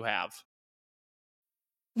thoughts, what do you have?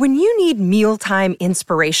 When you need mealtime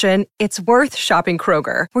inspiration, it's worth shopping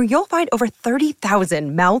Kroger, where you'll find over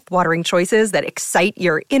 30,000 mouth-watering choices that excite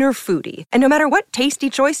your inner foodie. And no matter what tasty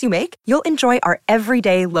choice you make, you'll enjoy our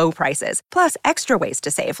everyday low prices, plus extra ways to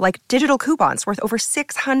save, like digital coupons worth over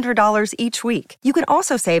 $600 each week. You can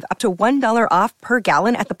also save up to $1 off per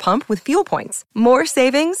gallon at the pump with fuel points. More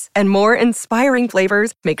savings and more inspiring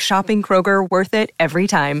flavors make shopping Kroger worth it every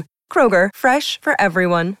time. Kroger, fresh for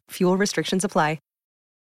everyone. Fuel restrictions apply.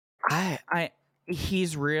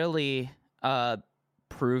 He's really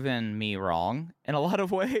proven me wrong in a lot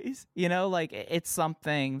of ways, like it's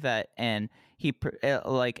something that, and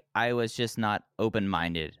I was just not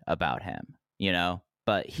open-minded about him,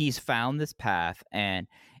 but he's found this path, and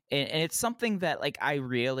it's something that, like, I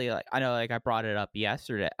really like. I know, like, I brought it up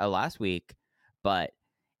last week, but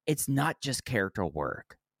it's not just character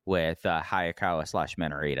work with Hayakawa /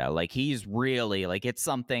 Minorita. Like, he's really, like, it's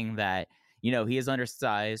something that, he is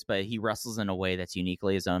undersized, but he wrestles in a way that's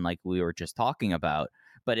uniquely his own, like we were just talking about.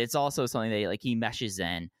 But it's also something that, like, he meshes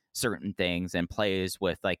in certain things and plays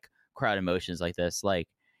with, like, crowd emotions like this. Like,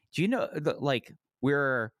 do you know, like,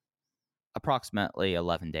 we're approximately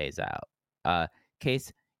 11 days out. Case,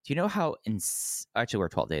 do you know how, actually, we're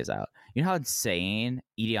 12 days out. You know how insane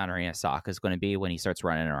Edion Arinasaka is going to be when he starts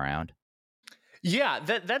running around? Yeah,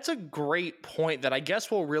 that's a great point that I guess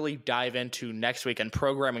we'll really dive into next week. And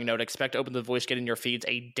programming note, expect Open the Voice getting your feeds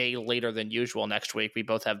a day later than usual next week. We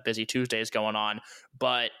both have busy Tuesdays going on.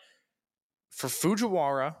 But for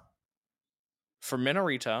Fujiwara, for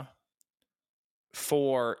Minorita,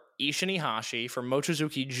 for Ishin Ihashi, for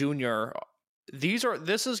Mochizuki Jr.,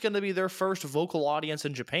 this is going to be their first vocal audience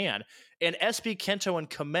in Japan. And SB Kento and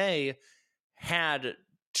Kamei had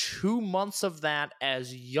 2 months of that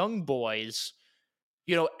as young boys.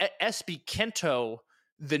 SB Kento,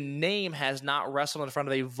 the name has not wrestled in front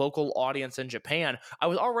of a vocal audience in Japan. I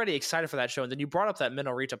was already excited for that show, and then you brought up that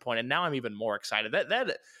Minorita point, and now I'm even more excited.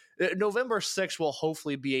 That November 6th will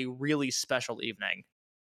hopefully be a really special evening.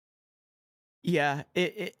 Yeah,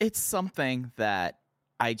 it's something that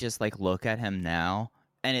I just, like, look at him now,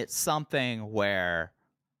 and it's something where,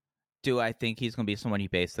 do I think he's going to be someone you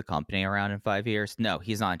base the company around in 5 years? No,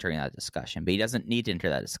 he's not entering that discussion, but he doesn't need to enter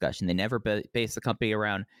that discussion. They never base the company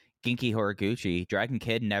around Genki Horiguchi, Dragon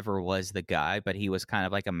Kid never was the guy, but he was kind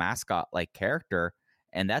of like a mascot like character,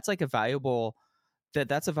 and that's like a valuable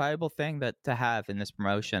that's a valuable thing that to have in this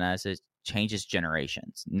promotion as it changes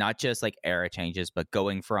generations, not just like era changes, but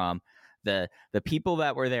going from the people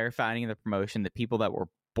that were there founding the promotion, the people that were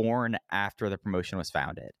born after the promotion was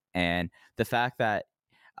founded, and the fact that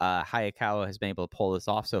Hayakawa has been able to pull this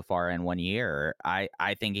off so far in 1 year, I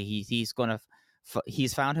think he's going to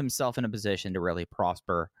he's found himself in a position to really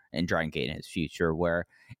prosper in Dragon Gate in his future, where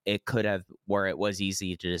it was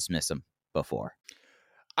easy to dismiss him before.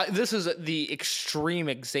 This is the extreme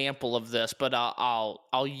example of this, but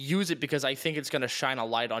I'll use it because I think it's going to shine a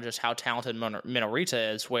light on just how talented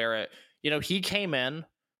Minorita is. Where he came in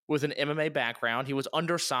with an MMA background, he was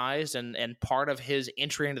undersized, and part of his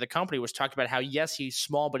entry into the company was talking about how yes, he's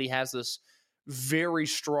small, but he has this very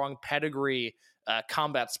strong pedigree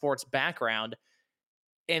combat sports background.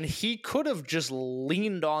 And he could have just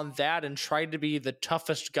leaned on that and tried to be the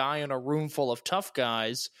toughest guy in a room full of tough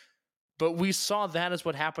guys. But we saw that as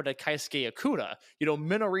what happened to Keisuke Okuda.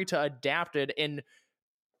 Minorita adapted. And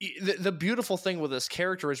the beautiful thing with this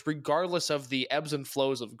character is, regardless of the ebbs and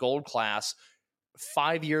flows of Gold Class,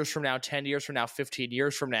 5 years from now, 10 years from now, 15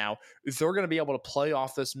 years from now, they're going to be able to play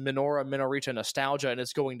off this Minorita nostalgia, and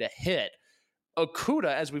it's going to hit.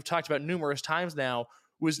 Okuda, as we've talked about numerous times now,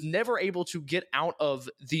 was never able to get out of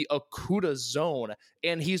the Okuda zone,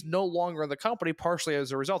 and he's no longer in the company, partially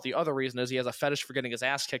as a result. The other reason is he has a fetish for getting his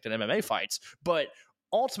ass kicked in MMA fights. But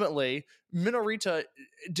ultimately, Minorita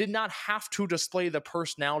did not have to display the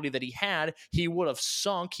personality that he had. He would have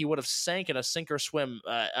sank in a sink or swim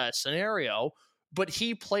scenario, but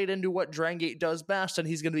he played into what Dragon Gate does best, and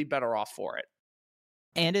he's going to be better off for it.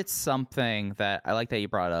 And it's something that I like that you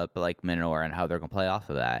brought up, like Minoru and how they're going to play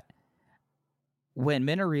off of that. When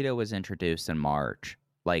Minorita was introduced in March,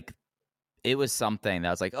 like, it was something that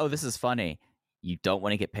was like, oh, this is funny. You don't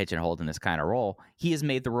want to get pigeonholed in this kind of role. He has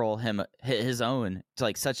made the role his own to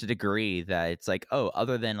like such a degree that it's like, oh,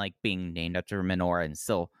 other than like being named after Minoru and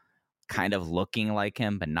still kind of looking like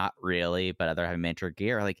him, but not really, but other having mentor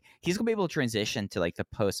gear, like he's gonna be able to transition to like the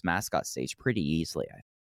post mascot stage pretty easily.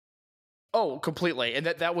 Oh, completely. And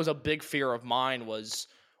that was a big fear of mine, was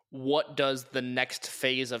what does the next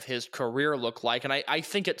phase of his career look like? And I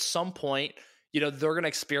think at some point, they're going to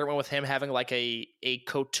experiment with him having like a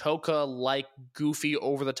Kotoka-like goofy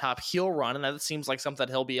over-the-top heel run, and that seems like something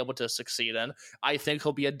he'll be able to succeed in. I think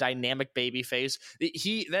he'll be a dynamic babyface.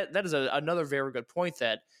 That is another very good point,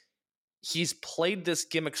 that he's played this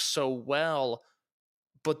gimmick so well,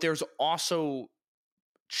 but there's also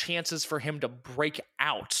chances for him to break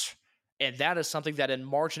out. And that is something that in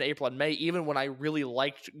March and April and May, even when I really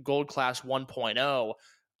liked Gold Class 1.0,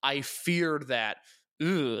 I feared that,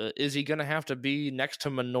 is he going to have to be next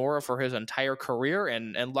to Minoru for his entire career?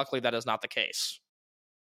 And luckily that is not the case.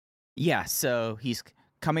 Yeah, so he's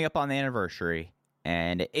coming up on the anniversary,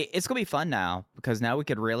 and it's going to be fun now, because now we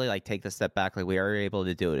could really like take the step back like we are able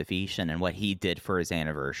to do it with Ishin and what he did for his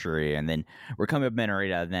anniversary. And then we're coming up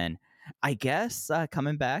Minorita, and then I guess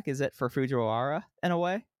coming back, is it for Fujiwara in a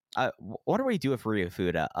way? What do we do with Ryo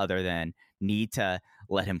Fuda other than need to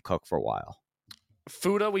let him cook for a while?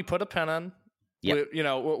 Fuda, we put a pin in. Yep.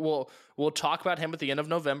 We'll talk about him at the end of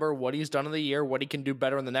November, what he's done in the year, what he can do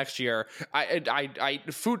better in the next year.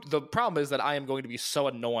 The problem is that I am going to be so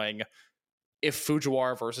annoying if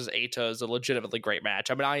Fujiwara versus Eita is a legitimately great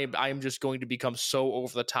match. I mean, I am just going to become so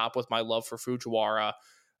over the top with my love for Fujiwara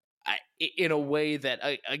in a way that,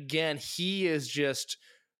 again, he is just,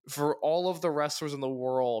 for all of the wrestlers in the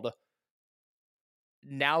world,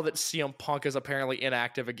 now that CM Punk is apparently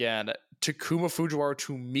inactive again, Takuma Fujiwara,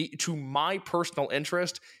 to my personal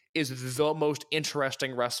interest, is the most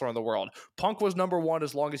interesting wrestler in the world. Punk was number one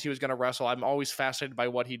as long as he was going to wrestle. I'm always fascinated by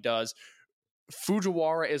what he does.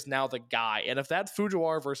 Fujiwara is now the guy. And if that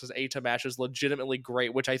Fujiwara versus Eita match is legitimately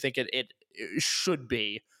great, which I think it should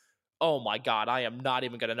be, oh my God, I am not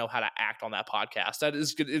even going to know how to act on that podcast.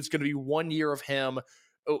 It's going to be 1 year of him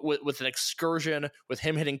with an excursion, with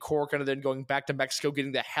him hitting Cork and then going back to Mexico,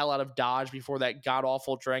 getting the hell out of Dodge before that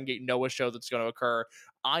god-awful Dragon Gate Noah show that's going to occur.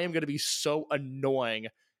 I am going to be so annoying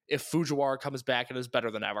if Fujiwara comes back and is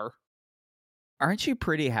better than ever. Aren't you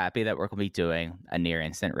pretty happy that we're going to be doing a near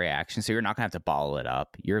instant reaction? So you're not going to have to bottle it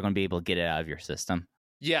up. You're going to be able to get it out of your system.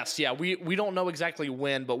 Yes, yeah. We don't know exactly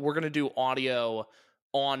when, but we're going to do audio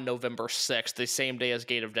on November 6th, the same day as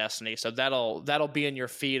Gate of Destiny. So that'll be in your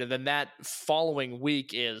feed. And then that following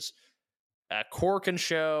week is a Corkin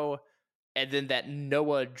show, and then that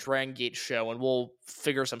Noah Dragon Gate show, and we'll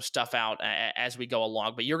figure some stuff out as we go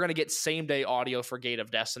along. But you're going to get same day audio for Gate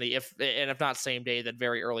of Destiny, if not same day, then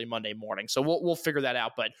very early Monday morning. So we'll figure that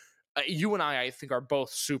out. But you and I think, are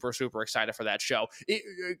both super, super excited for that show.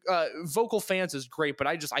 Vocal Fans is great, but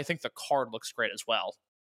I think the card looks great as well.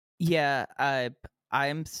 Yeah,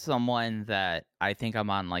 I'm someone that I think I'm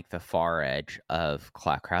on like the far edge of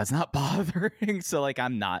clap crowds not bothering. So like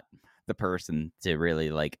I'm not the person to really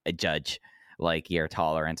like judge like your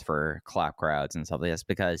tolerance for clap crowds and stuff like this,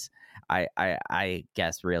 because I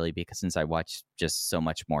guess really because since I watch just so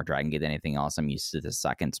much more Dragon Gate than anything else, I'm used to the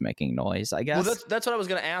seconds making noise, I guess. Well, that's what I was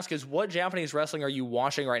going to ask, is what Japanese wrestling are you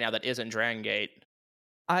watching right now that isn't Dragon Gate?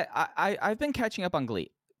 I've been catching up on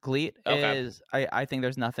GLEAT. GLEAT is I think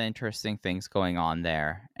there's nothing interesting things going on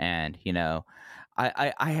there, and you know,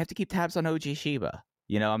 I have to keep tabs on OG Shiba.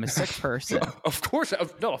 You know, I'm a sick person. Of course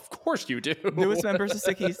you do. Newest members of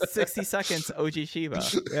 60 Seconds, OG Shiba.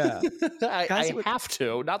 Yeah. I have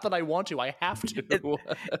to. Not that I want to, I have to.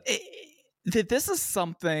 This is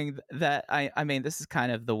something that I mean, this is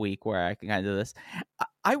kind of the week where I can kind of do this.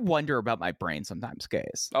 I wonder about my brain sometimes,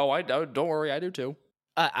 guys. Oh, don't worry, I do too.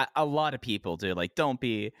 A lot of people do. Like, don't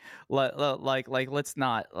be like let's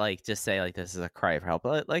not like just say like this is a cry for help.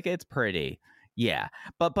 Like, it's pretty. Yeah,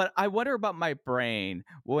 but I wonder about my brain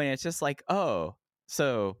when it's just like, oh,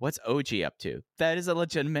 so what's OG up to? That is a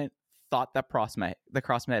legitimate thought that crossed my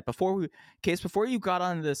head. Before you got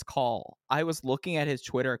on this call, I was looking at his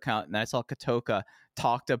Twitter account and I saw Kotoka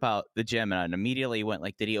talked about the gym, and I immediately went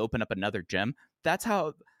like, did he open up another gym? That's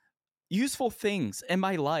how useful things in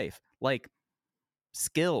my life, like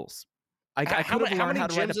skills. I could have learned how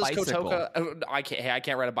to ride a bicycle. I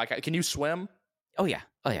can't ride a bike. Can you swim? Oh yeah.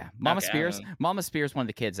 Mama Spears wanted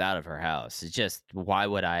the kids out of her house. It's just, why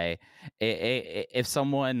would I? If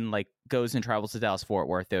someone like goes and travels to Dallas Fort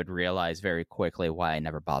Worth, they would realize very quickly why I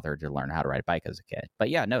never bothered to learn how to ride a bike as a kid. But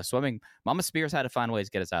yeah, no, swimming. Mama Spears had to find ways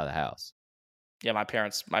to get us out of the house. Yeah, my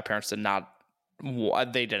parents did not.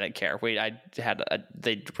 They didn't care.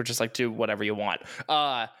 They were just like, do whatever you want.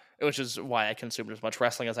 Which is why I consumed as much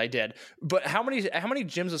wrestling as I did. But how many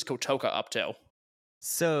gyms is Kotoka up to?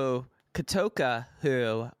 So Kotoka,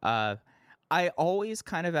 who I always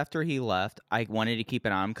kind of, after he left, I wanted to keep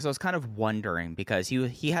an eye on him because I was kind of wondering, because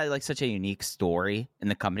he had like such a unique story in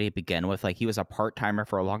the company to begin with. Like, he was a part-timer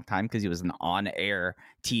for a long time because he was an on-air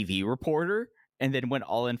TV reporter, and then went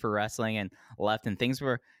all in for wrestling and left, and things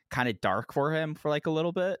were kind of dark for him for like a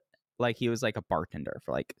little bit. Like, he was like a bartender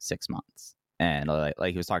for like 6 months, and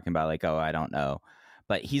like he was talking about like, oh, I don't know,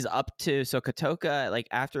 but he's up to, so Kotoka, like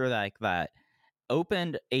after that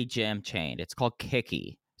opened a gym chain. It's called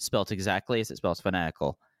Kiki, spelled exactly as it spells,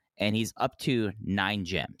 phonetical, and he's up to 9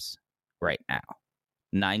 gyms right now.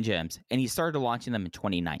 9 gyms, and he started launching them in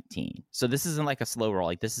 2019. So this isn't like a slow roll.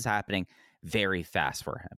 Like, this is happening very fast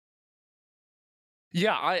for him.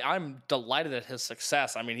 Yeah, I'm delighted at his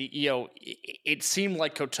success. I mean, it seemed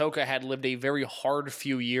like Kotoka had lived a very hard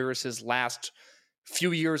few years. His last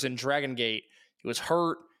few years in Dragon Gate, he was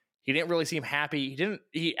hurt. He didn't really seem happy.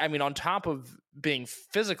 I mean, on top of being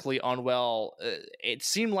physically unwell, it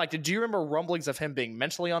seemed like, do you remember rumblings of him being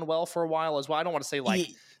mentally unwell for a while as well? I don't want to say like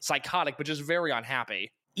psychotic, but just very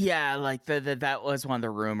unhappy. Yeah, like that was one of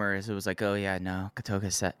the rumors. It was like, oh yeah, no,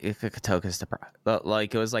 Kotoka's depressed. But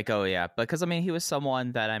like, it was like, oh yeah, because I mean, he was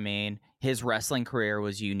someone that, I mean, his wrestling career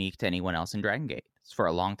was unique to anyone else in Dragon Gate for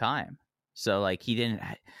a long time. So like, he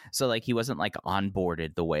wasn't like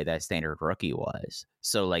onboarded the way that standard rookie was.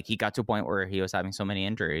 So like, he got to a point where he was having so many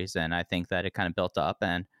injuries, and I think that it kind of built up.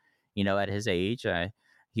 And you know, at his age,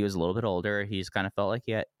 he was a little bit older. He just kind of felt like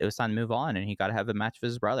it was time to move on, and he got to have a match with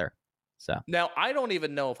his brother. So now, I don't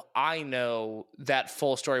even know if I know that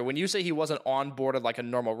full story. When you say he wasn't onboarded like a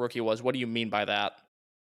normal rookie was, what do you mean by that?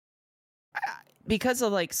 Because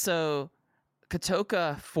of like, so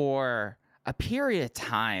Kotoka for a period of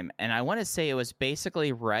time, and I want to say it was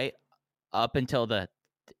basically right up until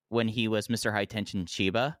when he was Mr. High Tension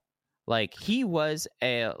Shiba. Like, he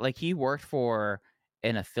worked for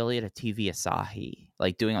an affiliate of TV Asahi,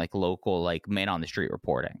 like doing like local, like man on the street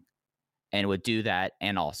reporting, and would do that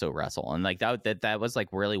and also wrestle. And like that was like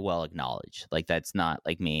really well acknowledged. Like, that's not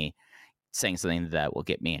like me saying something that will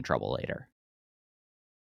get me in trouble later.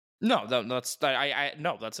 No, that's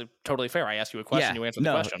totally fair. I asked you a question, you answered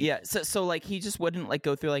the question. Yeah, so like, he just wouldn't like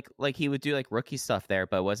go through like he would do like rookie stuff there,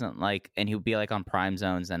 but it wasn't like, and he would be like on Prime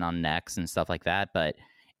Zones and on Next and stuff like that. But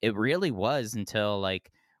it really was until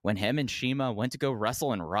like when him and Shima went to go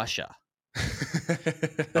wrestle in Russia.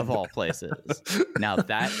 Of all places. Now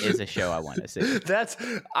that is a show I want to see. That's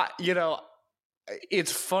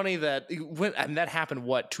it's funny that and that happened,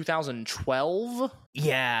 what, 2012?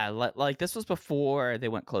 Yeah, like this was before they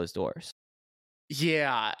went closed doors.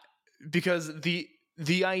 Yeah, because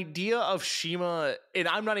the idea of CIMA, and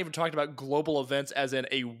I'm not even talking about global events as in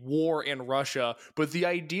a war in Russia, but the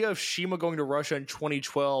idea of CIMA going to Russia in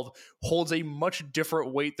 2012 holds a much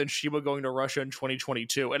different weight than CIMA going to Russia in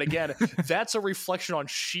 2022. And again, that's a reflection on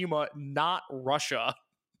CIMA, not Russia.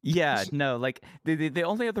 Yeah, no, like the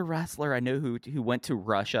only other wrestler I know who went to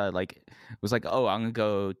Russia, like was like, oh, I'm gonna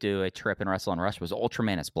go do a trip and wrestle in Russia, was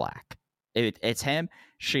Ultraman is Black. It's him,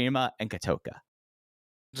 CIMA, and Kotoka.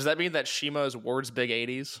 Does that mean that CIMA is Word's big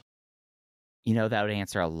 80s? You know, that would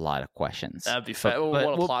answer a lot of questions. That'd be fun.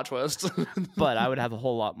 What a plot twist. But I would have a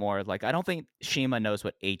whole lot more. Like, I don't think CIMA knows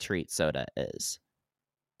what A-Treat soda is.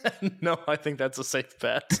 No, I think that's a safe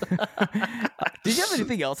bet. Did you have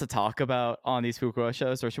anything else to talk about on these Fukuoka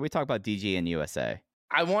shows, or should we talk about DG and USA?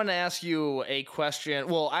 I want to ask you a question.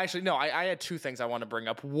 Well, actually, no, I had two things I want to bring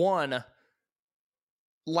up. One,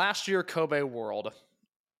 last year, Kobe World,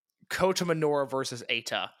 Kota Minoura versus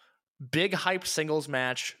Eita. Big hype singles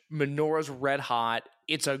match. Minoura's red hot.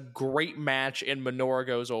 It's a great match, and Minoura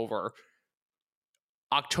goes over.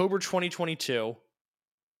 October 2022,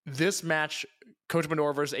 this match, Kota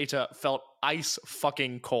Minoura versus Eita, felt ice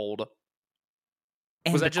fucking cold.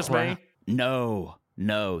 And was that just me? No,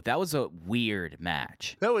 that was a weird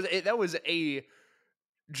match. That was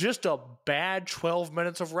just a bad 12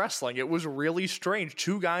 minutes of wrestling. It was really strange.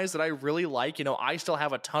 Two guys that I really like. You know, I still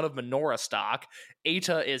have a ton of Minoura stock.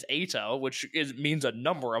 Eita is Eita, which means a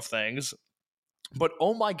number of things. But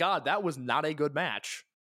oh my God, that was not a good match.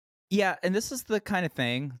 Yeah, and this is the kind of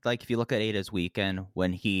thing, like if you look at Eita's weekend,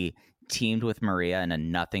 when he teamed with Maria in a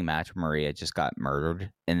nothing match, Maria just got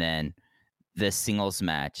murdered. And then this singles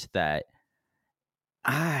match that,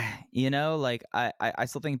 you know, like I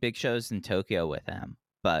still think Big Show's in Tokyo with him.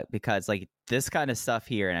 But because like this kind of stuff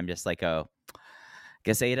here, and I'm just like, oh, I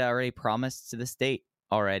guess Eita already promised to this date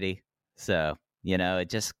already. So, you know,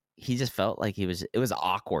 he just felt like it was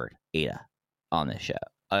awkward, Eita, on this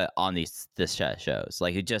show, on this shows.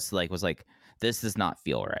 Like it just like was like, this does not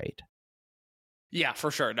feel right. Yeah,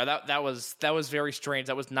 for sure. No, that was very strange.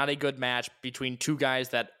 That was not a good match between two guys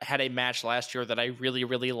that had a match last year that I really,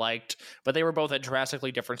 really liked, but they were both at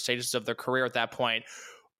drastically different stages of their career at that point.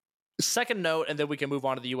 Second note, and then we can move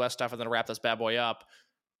on to the US stuff and then wrap this bad boy up.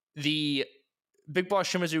 The Big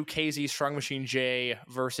Boss Shimizu KZ Strong Machine J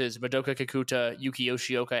versus Madoka Kikuta, Yuki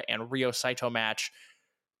Yoshioka, and Ryo Saito match.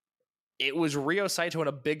 It was Ryo Saito in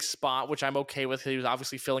a big spot, which I'm okay with. He was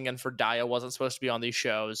obviously filling in for Daya, wasn't supposed to be on these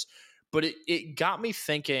shows. But it got me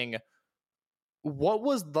thinking, what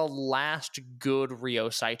was the last good Ryo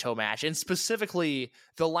Saito match? And specifically,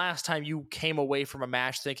 the last time you came away from a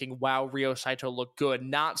match thinking, wow, Ryo Saito looked good,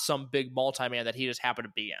 not some big multi-man that he just happened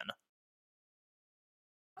to be in.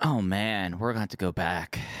 Oh, man, we're going to have to go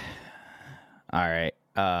back. All right.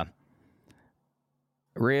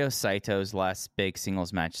 Ryo Saito's last big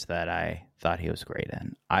singles match that I thought he was great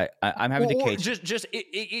in. I'm having to cage.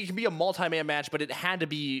 It can be a multi-man match, but it had to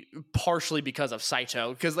be partially because of Saito.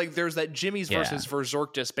 Because like there's that Jimmy's versus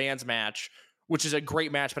Verzorktis bands match, which is a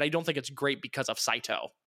great match, but I don't think it's great because of Saito.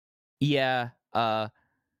 Yeah.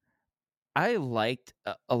 I liked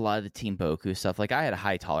a lot of the Team Boku stuff. Like I had a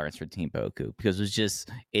high tolerance for Team Boku because it was just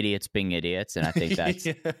idiots being idiots, and I think that's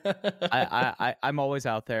I'm always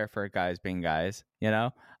out there for guys being guys. You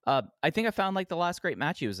know, I think I found like the last great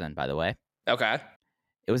match he was in. By the way, okay,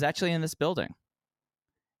 it was actually in this building.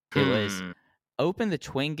 It was Open the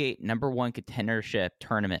Twin Gate #1 contendership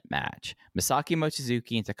tournament match. Masaki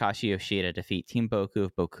Mochizuki and Takashi Yoshida defeat Team Boku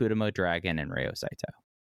of Bokudamo Dragon and Ryo Saito.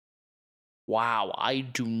 Wow, I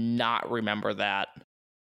do not remember that.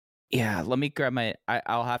 Yeah, let me grab my...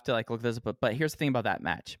 I'll have to like look this up. But here's the thing about that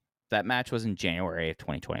match. That match was in January of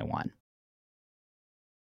 2021.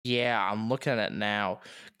 Yeah, I'm looking at it now.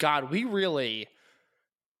 God, we were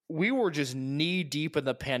just knee deep in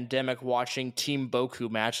the pandemic watching Team Boku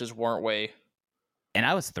matches, weren't we? And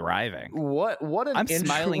I was thriving. I'm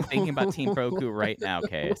smiling thinking about Team Boku right now,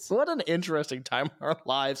 Case. What an interesting time in our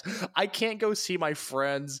lives. I can't go see my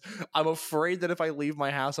friends. I'm afraid that if I leave my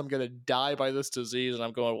house, I'm going to die by this disease. And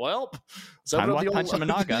I'm going, well, time to watch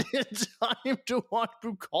Pachimanaga. Time to watch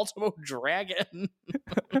Bukaltamo Dragon.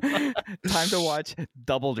 Time to watch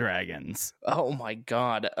Double Dragons. Oh my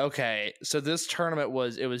God. Okay. So this tournament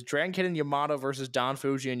it was Dragon Kid and Yamato versus Don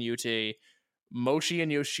Fuji and UT. Mochi and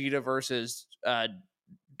Yoshida versus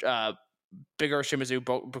Big R Shimizu,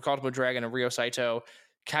 Bukaltamo Dragon, and Ryo Saito.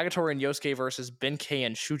 Kagetora and Yosuke versus Benkei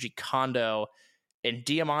and Shuji Kondo. And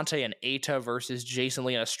Diamante and Eita versus Jason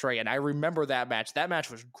Lee and Estrella. And I remember that match. That match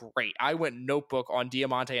was great. I went notebook on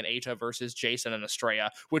Diamante and Eita versus Jason and Estrella,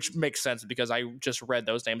 which makes sense because I just read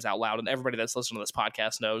those names out loud. And everybody that's listening to this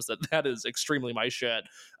podcast knows that is extremely my shit.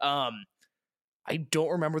 I don't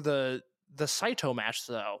remember the Saito match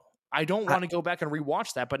though. I don't want to go back and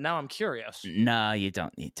rewatch that, but now I'm curious. No, you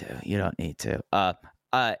don't need to. You don't need to.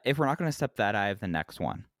 If we're not going to step that, I have the next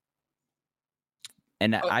one.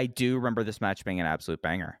 And I do remember this match being an absolute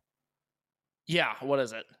banger. Yeah, what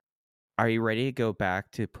is it? Are you ready to go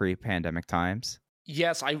back to pre-pandemic times?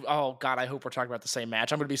 Yes, oh God, I hope we're talking about the same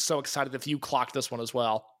match. I'm going to be so excited if you clock this one as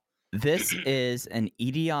well. This is an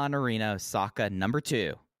Edion Arena Osaka number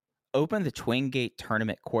 2. Opened the Twin Gate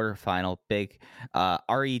tournament quarterfinal. Big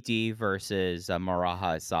RED versus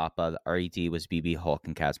Maraha Asapa. The RED was BB Hulk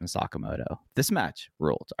and Kazuma Sakamoto. This match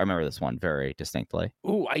ruled. I remember this one very distinctly.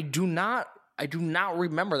 Ooh, I do not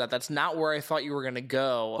remember that. That's not where I thought you were going to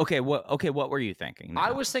go. Okay, what were you thinking?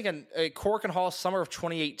 I was thinking Korakuen Hall summer of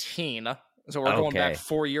 2018. So we're going back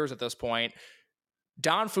 4 years at this point.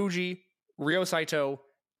 Don Fuji, Ryo Saito,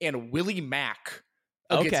 and Willie Mack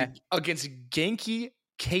against Genki,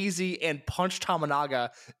 KZ, and Punch Tamanaga.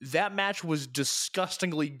 That match was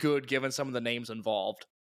disgustingly good given some of the names involved.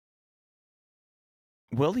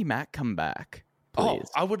 Willie Mack come back, please.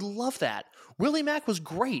 Oh, I would love that. Willie Mack was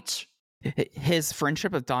great. His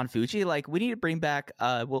friendship with Don Fuji, like, we need to bring back,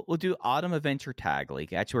 we'll do Autumn Adventure Tag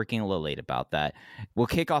League. Actually, we're getting a little late about that. We'll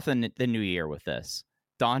kick off the new year with this.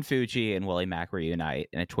 Don Fuji and Willie Mack reunite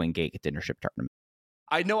in a Twin Gate contendership tournament.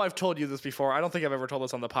 I know I've told you this before. I don't think I've ever told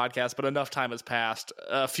this on the podcast, but enough time has passed.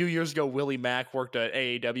 A few years ago, Willie Mack worked at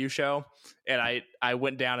AAW show, and I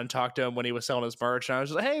went down and talked to him when he was selling his merch, and I was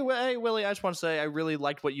just like, hey, Willie, I just want to say I really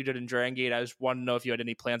liked what you did in Dragon Gate. I just want to know if you had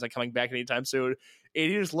any plans on coming back anytime soon.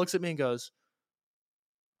 And he just looks at me and goes,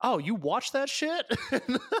 oh, you watch that shit?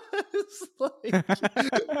 It's like,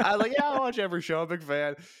 I'm like, yeah, I watch every show. I'm a big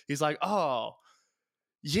fan. He's like, oh,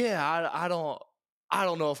 yeah, I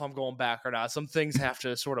don't know if I'm going back or not. Some things have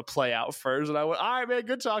to sort of play out first. And I went, all right, man,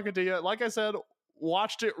 good talking to you. Like I said,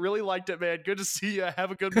 watched it, really liked it, man. Good to see you.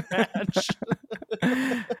 Have a good match.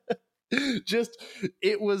 Just,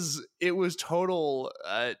 it was total,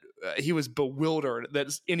 he was bewildered that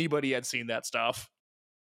anybody had seen that stuff.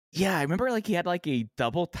 Yeah, I remember like he had like a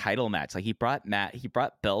double title match. Like he brought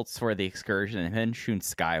belts for the Excursion, and then Shun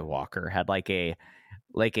Skywalker had like a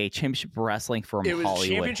championship wrestling from Hollywood. It was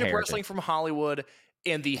championship wrestling from Hollywood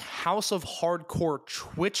and the House of Hardcore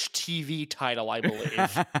Twitch TV title, I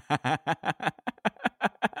believe.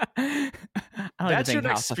 That's your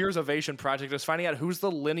next Spears Ovation project, is finding out who's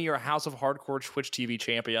the linear House of Hardcore Twitch TV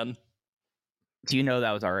champion. Do you know that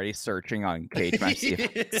I was already searching on Cage Match see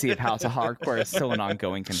if House of Hardcore is still an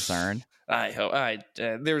ongoing concern? I hope.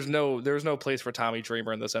 There's no place for Tommy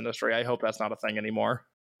Dreamer in this industry. I hope that's not a thing anymore.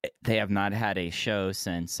 They have not had a show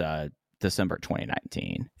since December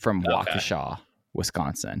 2019 from Waukesha,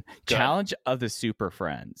 Wisconsin. Good. Challenge of the Super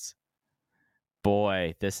Friends.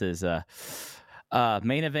 Boy, this is a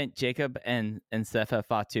main event. Jacob and Sefa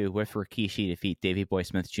Fatu with Rikishi defeat Davey Boy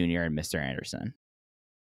Smith Jr. and Mr. Anderson.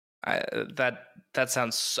 That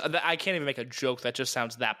sounds. I can't even make a joke. That just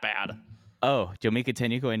sounds that bad. Oh, do you want me to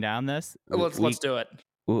continue going down this? Let's do it.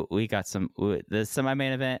 We got some. The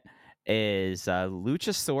semi-main event is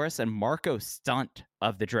Luchasaurus and Marco Stunt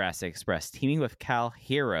of the Jurassic Express teaming with Cal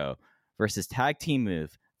Hero versus tag team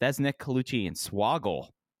move. That's Nick Colucci and Swoggle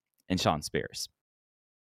and Sean Spears.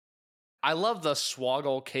 I love the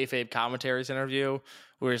Swoggle kayfabe commentaries interview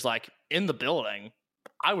where he's like, in the building,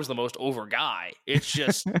 I was the most over guy. It's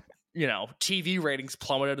just, TV ratings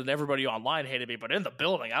plummeted and everybody online hated me, but in the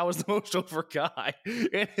building, I was the most over guy.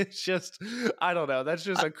 And it's just, I don't know. That's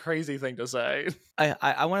just a crazy thing to say.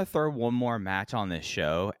 I want to throw one more match on this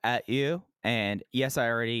show at you. And yes, I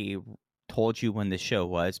already told you when the show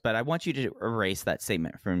was, but I want you to erase that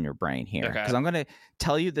statement from your brain here. Because I'm going to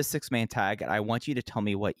tell you the 6-man tag, and I want you to tell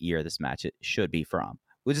me what year this match should be from.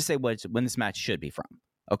 We'll just say when this match should be from.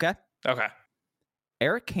 Okay? Okay.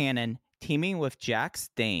 Eric Cannon teaming with Jack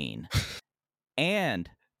Stain and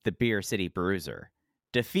the Beer City Bruiser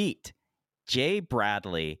defeat Jay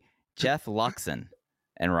Bradley, Jeff Luxon,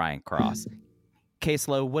 and Ryan Cross.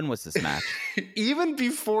 K-Slow, when was this match? Even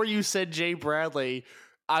before you said Jay Bradley,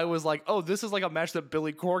 I was like, oh, this is like a match that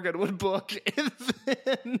Billy Corgan would book. And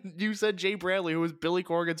then you said Jay Bradley, who was Billy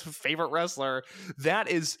Corgan's favorite wrestler. That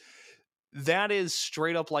is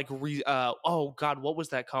straight up like, oh God, what was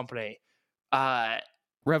that company?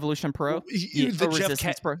 Revolution Pro? The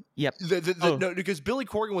Resistance Pro? Yep. No, because Billy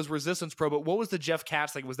Corgan was Resistance Pro, but what was the Jeff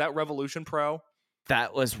Katz thing? Was that Revolution Pro?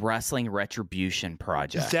 That was Wrestling Retribution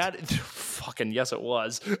Project. Fucking yes, it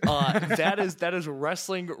was. That is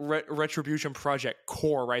Wrestling Retribution Project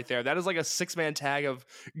core right there. That is like a 6-man tag of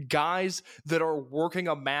guys that are working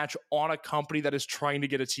a match on a company that is trying to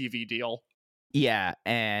get a TV deal. Yeah,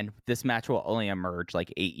 and this match will only emerge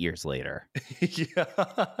like 8 years later. Yeah,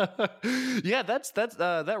 yeah. That's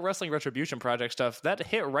that Wrestling Retribution Project stuff that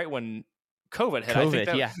hit right when COVID hit. I think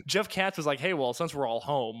that yeah. Jeff Katz was like, "Hey, well, since we're all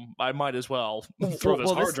home, I might as well throw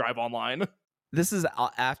this hard drive online." This is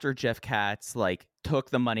after Jeff Katz like took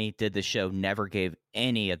the money, did the show, never gave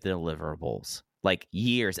any of the deliverables, like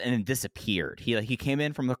years, and then disappeared. He came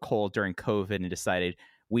in from the cold during COVID and decided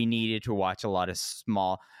we needed to watch a lot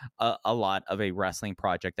of a wrestling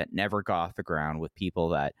project that never got off the ground with people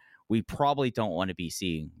that we probably don't want to be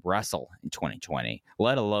seeing wrestle in 2020,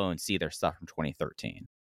 let alone see their stuff from 2013.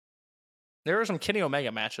 There are some Kenny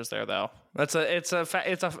Omega matches there, though. It's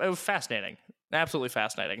fascinating, absolutely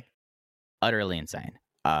fascinating. Utterly insane.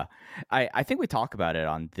 I think we talk about it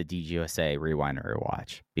on the DGUSA Rewind and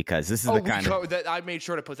Rewatch because this is the kind of that I made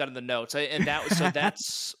sure to put that in the notes, and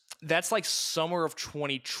that's like summer of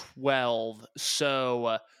 2012.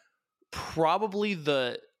 So probably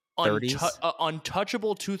the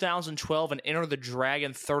Untouchable 2012 and Enter the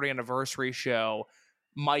Dragon 30th anniversary show.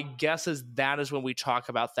 My guess is that is when we talk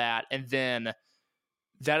about that, and then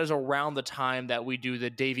that is around the time that we do the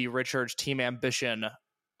Davey Richards Team Ambition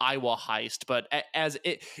Iowa heist. But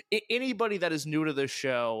anybody that is new to this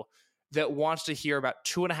show that wants to hear about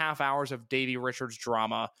 2.5 hours of Davey Richards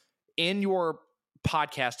drama in your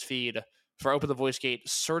podcast feed for Open the Voice Gate,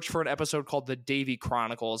 search for an episode called The Davey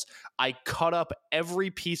Chronicles. I cut up every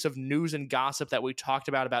piece of news and gossip that we talked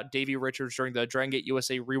about Davey Richards during the Dragon Gate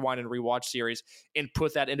USA Rewind and Rewatch series and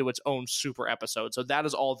put that into its own super episode. So that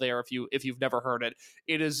is all there if you've never heard it.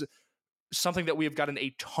 It is something that we have gotten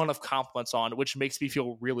a ton of compliments on, which makes me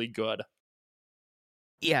feel really good.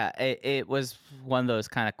 Yeah, it was one of those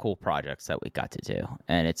kind of cool projects that we got to do.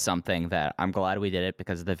 And it's something that I'm glad we did it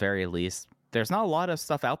because at the very least, there's not a lot of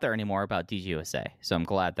stuff out there anymore about DGUSA. So I'm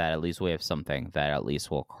glad that at least we have something that at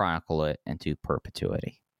least will chronicle it into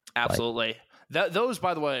perpetuity. Absolutely. Those,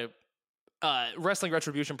 by the way, Wrestling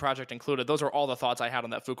Retribution Project included, those are all the thoughts I had on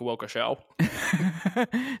that Fukuoka show.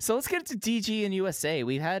 So let's get into DG and USA.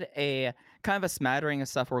 We've had a kind of a smattering of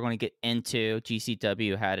stuff we're going to get into.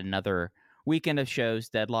 GCW had another weekend of shows.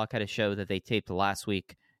 Deadlock had a show that they taped last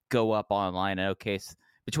week go up online. And okay,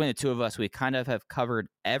 between the two of us, we kind of have covered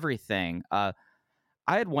everything. I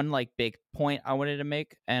had one big point I wanted to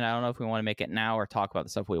make, and I don't know if we want to make it now or talk about the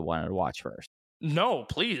stuff we wanted to watch first. No,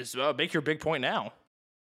 please make your big point now.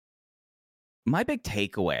 My big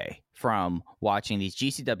takeaway from watching these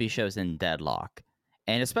GCW shows in Deadlock,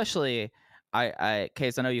 and especially,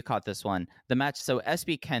 Case, I know you caught this one, the match. So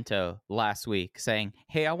SB Kento last week saying,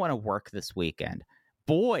 "Hey, I want to work this weekend."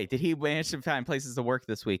 Boy, did he manage to find places to work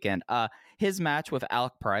this weekend. His match with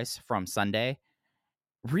Alec Price from Sunday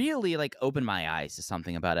really opened my eyes to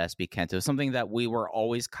something about SB Kento, something that we were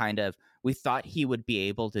always we thought he would be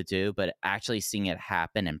able to do, but actually seeing it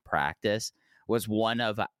happen in practice was one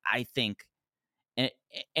of, I think,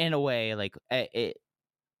 in a way,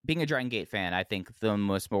 being a Dragon Gate fan, I think the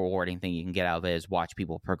most rewarding thing you can get out of it is watch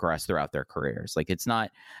people progress throughout their careers. It's not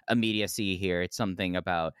immediacy here. It's something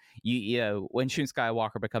about you know, when Shun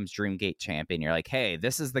Skywalker becomes Dream Gate champion, you're like, hey,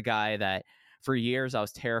 this is the guy that for years I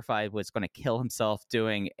was terrified was going to kill himself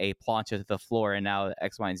doing a plancha to the floor, and now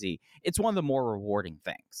X, Y, and Z. It's one of the more rewarding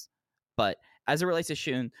things. But as it relates to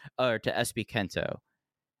Shun or to SB Kento,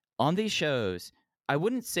 on these shows, I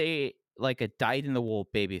wouldn't say a dyed-in-the-wool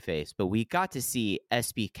babyface, but we got to see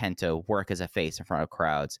SB Kento work as a face in front of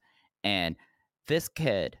crowds. And this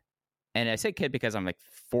kid, and I say kid because I'm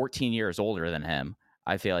 14 years older than him,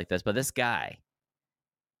 I feel like this, but this guy,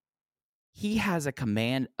 he has a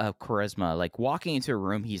command of charisma, walking into a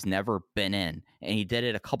room he's never been in, and he did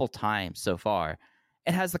it a couple times so far,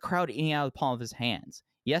 and has the crowd eating out of the palm of his hands.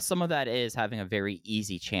 Yes, some of that is having a very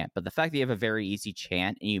easy chant, but the fact that you have a very easy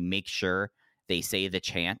chant and you make sure they say the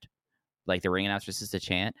chant, the ring announcer says the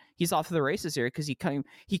chant, he's off to the races here because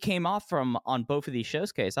he came off from on both of these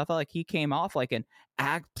shows. Case, I felt like he came off like an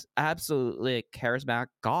absolutely charismatic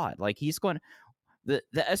god. He's going the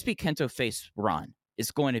SB Kento face run is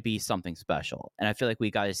going to be something special, and I feel like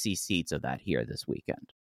we got to see seeds of that here this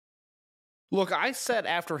weekend. Look, I said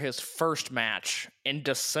after his first match in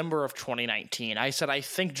December of 2019, I said I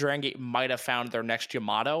think Dragon Gate might have found their next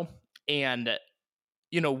Yamato, and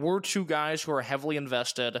we're two guys who are heavily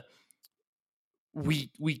invested.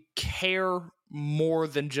 We care more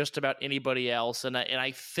than just about anybody else, and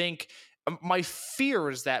I think my fear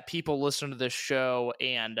is that people listen to this show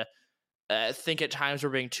and think at times we're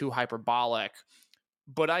being too hyperbolic.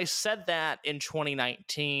 But I said that in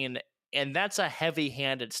 2019, and that's a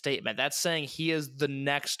heavy-handed statement. That's saying he is the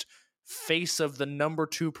next face of the number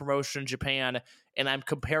 2 promotion in Japan, and I'm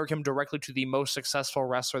comparing him directly to the most successful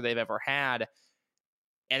wrestler they've ever had.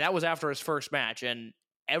 And that was after his first match. And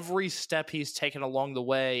every step he's taken along the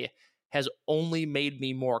way has only made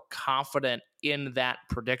me more confident in that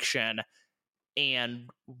prediction. And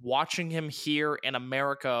watching him here in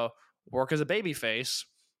America work as a babyface,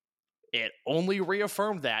 it only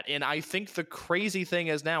reaffirmed that. And I think the crazy thing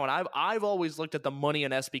is now, and I've always looked at the money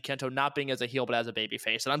in SB Kento not being as a heel but as a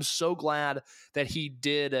babyface, and I'm so glad that he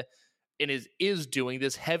did and is doing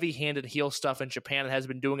this heavy-handed heel stuff in Japan and has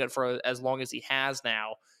been doing it for as long as he has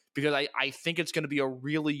now, because I think it's going to be a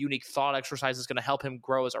really unique thought exercise that's going to help him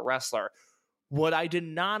grow as a wrestler. What I did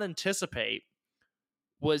not anticipate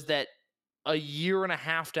was that a year and a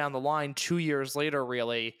half down the line, 2 years later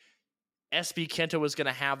really, SB Kento was going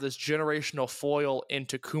to have this generational foil in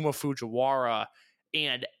Takuma Fujiwara,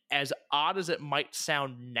 and as odd as it might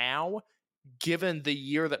sound now, given the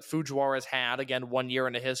year that Fujiwara has had, again, 1 year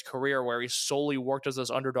into his career where he solely worked as this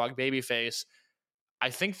underdog babyface,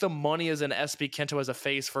 I think the money is in SB Kento as a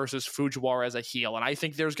face versus Fujiwara as a heel. And I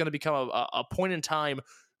think there's going to become a point in time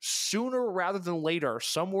sooner rather than later,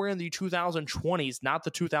 somewhere in the 2020s, not the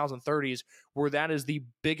 2030s, where that is the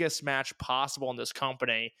biggest match possible in this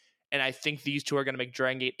company. And I think these two are going to make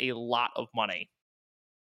Dragon Gate a lot of money.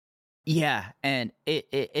 Yeah, and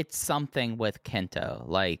it's something with Kento.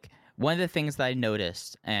 Like, one of the things that I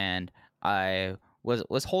noticed, and I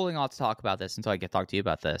was holding on to talk about this until I get to talk to you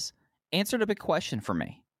about this, answered a big question for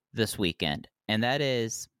me this weekend, and that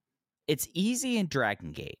is, it's easy in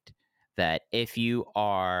Dragon Gate that if you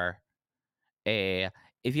have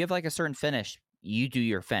like a certain finish, you do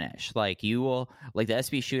your finish. Like, you will, like the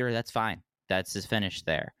SB shooter, that's fine. That's his finish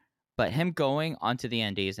there. But him going onto the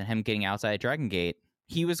Indies and him getting outside Dragon Gate,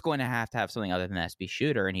 he was going to have something other than SB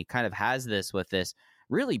shooter, and he kind of has this with this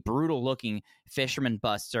really brutal looking Fisherman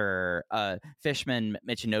Buster, Fishman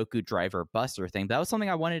Michinoku driver Buster thing. That was something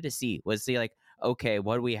I wanted to see, was see like, okay,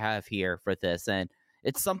 what do we have here for this? And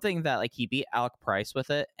it's something that, like, he beat Alec Price with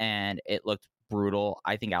it, and it looked brutal.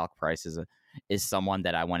 I think Alec Price is someone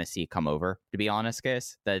that I want to see come over, to be honest,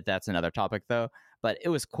 guys. That's another topic though. But it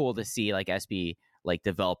was cool to see like SB like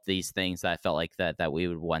develop these things that I felt like that we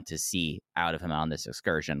would want to see out of him on this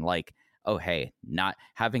excursion. Like, oh, hey, not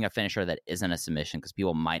having a finisher that isn't a submission, because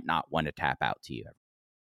people might not want to tap out to you.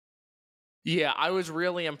 Yeah, I was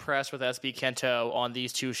really impressed with SB Kento on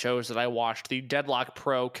these two shows that I watched, the Deadlock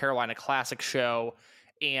Pro Carolina Classic show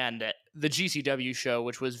and the GCW show,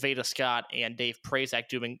 which was Veda Scott and Dave Prazak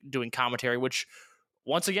doing commentary, which,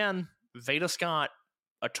 once again, Veda Scott,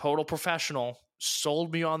 a total professional,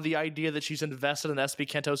 sold me on the idea that she's invested in SB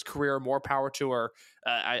Kento's career. More power to her.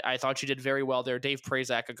 I thought she did very well there. Dave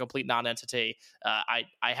Prazak, a complete non-entity. I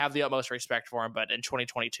have the utmost respect for him, but in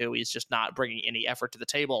 2022, he's just not bringing any effort to the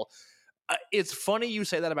table. It's funny you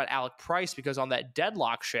say that about Alec Price, because on that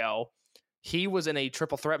Deadlock show, he was in a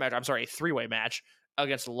a three-way match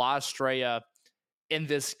against La Estrella and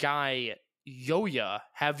this guy, Yoya.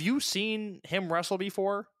 Have you seen him wrestle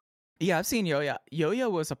before? Yeah, I've seen Yoya. Yoya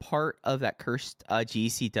was a part of that cursed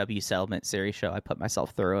GCW Settlement Series show. I put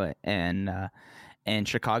myself through it in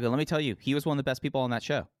Chicago. Let me tell you, he was one of the best people on that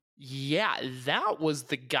show. Yeah, that was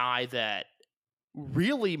the guy that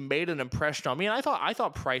really made an impression on me. And I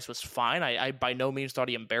thought Price was fine. I by no means thought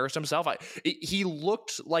he embarrassed himself. He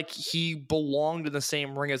looked like he belonged in the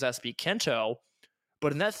same ring as SB Kento,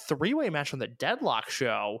 but in that three-way match on the Deadlock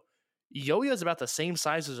show, Yoya is about the same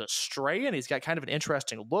size as Estrella, and he's got kind of an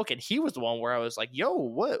interesting look. And he was the one where I was like, "Yo,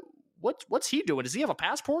 what's he doing? Does he have a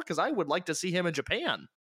passport? Because I would like to see him in Japan."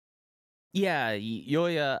 Yeah,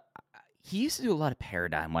 Yoya, he used to do a lot of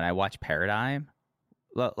Paradigm. When I watch Paradigm,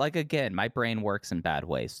 like, again, my brain works in bad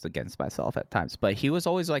ways against myself at times, but he was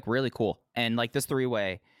always like really cool. And like this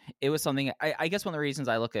three-way, it was something. I guess one of the reasons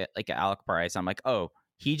I look at like Alec Price, I'm like, oh,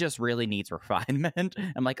 he just really needs refinement.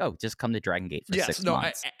 I'm like, oh, just come to Dragon Gate for 6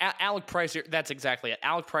 months. Alec Price, that's exactly it.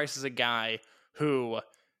 Alec Price is a guy who,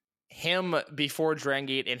 him before Dragon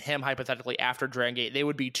Gate and him hypothetically after Dragon Gate, they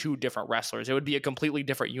would be two different wrestlers. It would be a completely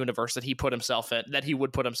different universe that he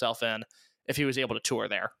would put himself in if he was able to tour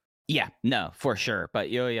there. Yeah, no, for sure.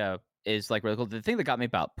 But Yoya is like really cool. The thing that got me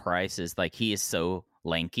about Price is like he is so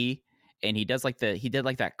lanky. And he did like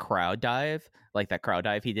that crowd dive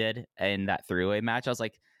he did in that three-way match. I was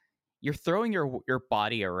like, you're throwing your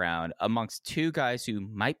body around amongst two guys who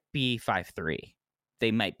might be 5'3".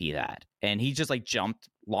 They might be that. And he just like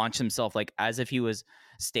launched himself like as if he was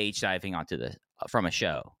stage diving from a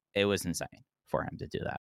show. It was insane for him to do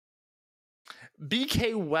that.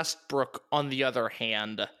 BK Westbrook, on the other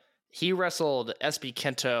hand, he wrestled SB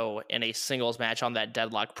Kento in a singles match on that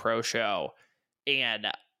Deadlock Pro show. And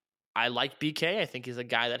I like BK. I think he's a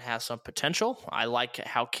guy that has some potential. I like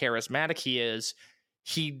how charismatic he is.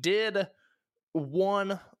 He did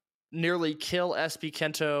nearly kill SB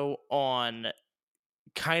Kento on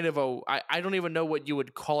kind of I don't even know what you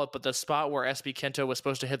would call it, but the spot where SB Kento was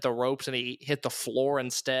supposed to hit the ropes and he hit the floor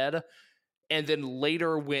instead, and then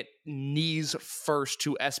later went knees first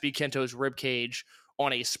to SB Kento's ribcage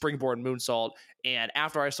on a springboard moonsault. And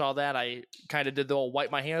after I saw that, I kind of did the old wipe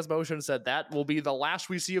my hands motion and said, that will be the last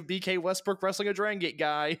we see of BK Westbrook wrestling a Dragon Gate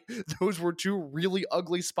guy. Those were two really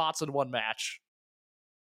ugly spots in one match.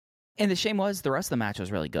 And the shame was the rest of the match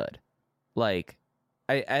was really good. Like,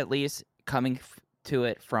 at least coming to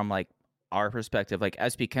it from like our perspective, like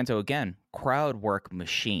SB Kento, again, crowd work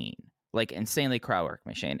machine, like insanely crowd work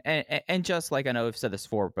machine. And just like I know I've said this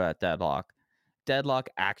before, but Deadlock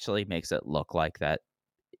actually makes it look like that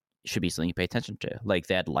should be something you pay attention to. Like,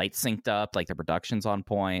 they had lights synced up, like the production's on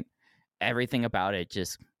point. Everything about it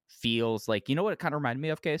just feels like, you know what it kind of reminded me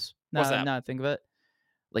of, Case? What's that? Now I think of it.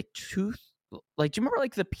 Like, do you remember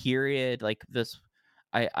like the period, like this,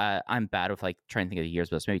 I'm bad with like trying to think of the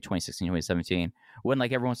years, but it's maybe 2016, 2017, when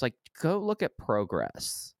like everyone's like, go look at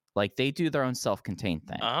Progress. Like, they do their own self-contained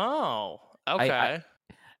thing. Oh, okay. I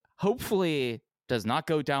hopefully does not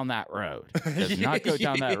go down that road. Does not go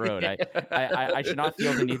down that road. I should not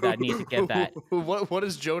feel the need to get that. What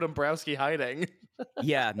is Joe Dombrowski hiding?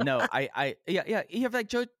 Yeah, no, yeah. You have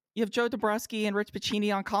Joe Dombrowski and Rich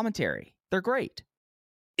Piccini on commentary. They're great.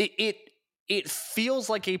 It feels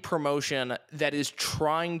like a promotion that is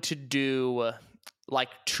trying to do like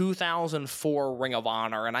 2004 Ring of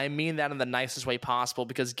Honor, and I mean that in the nicest way possible,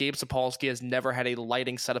 because Gabe Sapolsky has never had a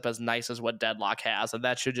lighting setup as nice as what Deadlock has, and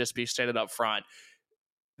that should just be stated up front.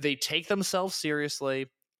 They take themselves seriously.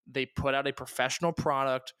 They put out a professional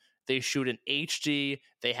product. They shoot in HD.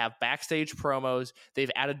 They have backstage promos.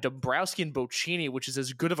 They've added Dombrowski and Bocchini, which is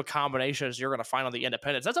as good of a combination as you're going to find on the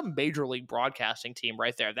independents. That's a major league broadcasting team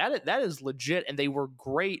right there. That is legit, and they were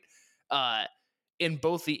great in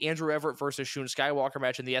both the Andrew Everett versus Shun Skywalker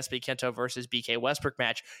match and the SB Kento versus BK Westbrook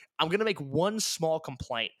match. I'm going to make one small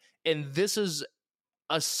complaint, and this is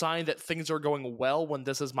a sign that things are going well when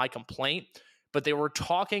this is my complaint, but they were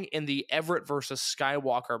talking in the Everett versus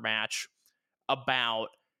Skywalker match about,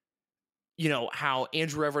 you know, how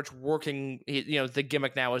Andrew Everett's working, you know, the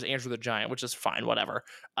gimmick now is Andrew the Giant, which is fine, whatever.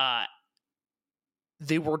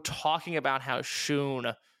 They were talking about how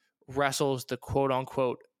Shun wrestles the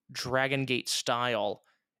quote-unquote Dragon Gate style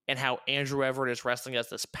and how Andrew Everett is wrestling as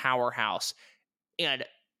this powerhouse. And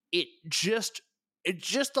it just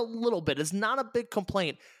a little bit, it's not a big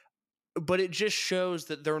complaint, but it just shows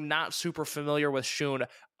that they're not super familiar with Shun.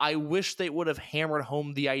 I wish they would have hammered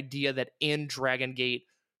home the idea that in Dragon Gate,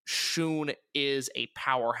 Shun is a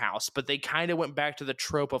powerhouse, but they kind of went back to the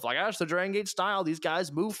trope of like, oh, it's the Dragon Gate style. These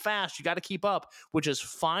guys move fast. You got to keep up, which is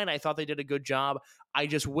fine. I thought they did a good job. I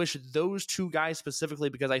just wish those two guys specifically,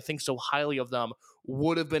 because I think so highly of them,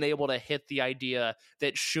 would have been able to hit the idea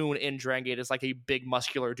that Shun in Dragon Gate is like a big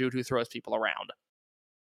muscular dude who throws people around.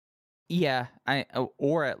 Yeah,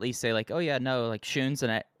 or at least say like, oh yeah, no, like Shun's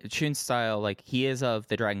style, like he is of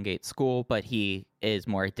the Dragon Gate school, but he is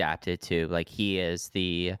more adapted to, like, he is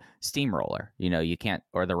the steamroller, you know, you can't,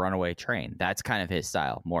 or the runaway train. That's kind of his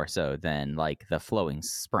style more so than like the flowing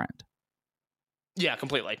sprint. Yeah,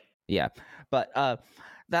 completely. Yeah, but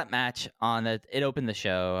that match it opened the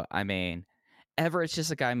show. I mean, Everett's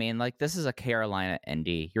just a guy. I mean, like, this is a Carolina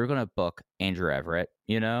indie. You're gonna book Andrew Everett,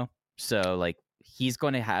 you know, so like, he's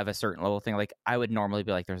going to have a certain level thing. Like, I would normally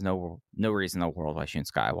be like, there's no reason in the world why Shun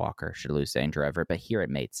Skywalker should lose to Andrew Everett, but here it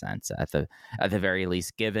made sense at the very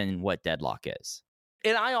least, given what Deadlock is.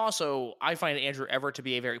 And I find Andrew Everett to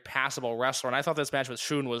be a very passable wrestler, and I thought this match with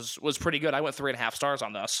Shun was pretty good. I went 3.5 stars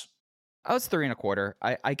on this. I was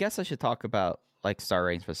 3.25. I guess I should talk about like star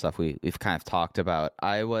ratings for stuff we've kind of talked about.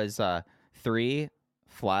 I was 3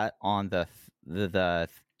 flat on the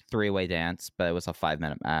 3-way dance, but it was a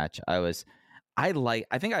 5-minute match. I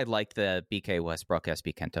think I liked the BK Westbrook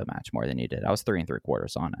SB Kento match more than you did. I was 3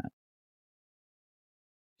 3/4 on it.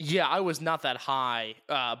 Yeah, I was not that high,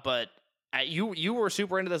 but you were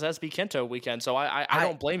super into this SB Kento weekend, so I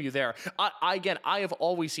don't blame you there. I have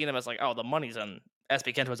always seen him as like, oh, the money's in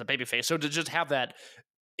SB Kento as a babyface. So to just have that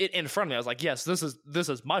in front of me, I was like, yes, this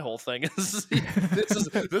is my whole thing. this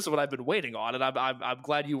is what I've been waiting on, and I'm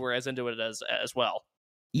glad you were as into it as well.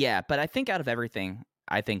 Yeah, but I think out of everything,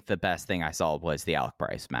 I think the best thing I saw was the Alec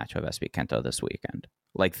Bryce match with SB Kento this weekend.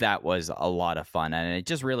 Like, that was a lot of fun, and it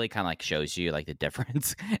just really kind of like shows you like the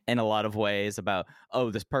difference in a lot of ways about,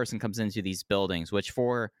 oh, this person comes into these buildings, which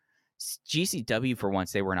for GCW for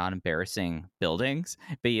once, they were not embarrassing buildings,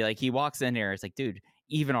 but he walks in here, it's like, dude,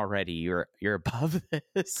 even already you're above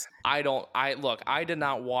this. I did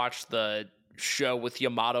not watch the show with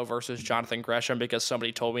Yamato versus Jonathan Gresham because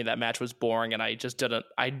somebody told me that match was boring, and I just didn't.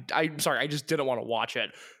 I'm sorry, I just didn't want to watch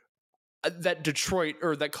it. That Detroit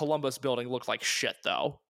or that Columbus building looked like shit,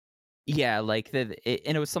 though. Yeah, like and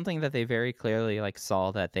it was something that they very clearly like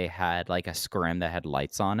saw that they had like a scrim that had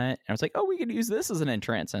lights on it, and I was like, oh, we could use this as an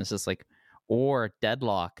entrance, and it's just like, or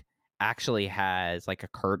Deadlock actually has like a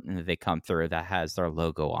curtain that they come through that has their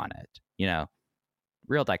logo on it. You know,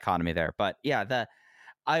 real dichotomy there. But yeah,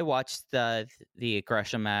 I watched the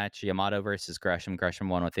Gresham match, Yamato versus Gresham. Gresham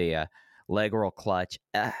won with the leg roll clutch.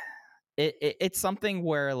 It's something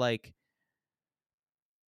where like,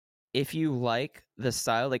 if you like the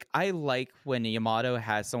style, like I like when Yamato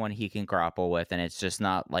has someone he can grapple with, and it's just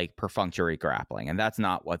not like perfunctory grappling, and that's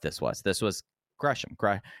not what this was. This was Gresham.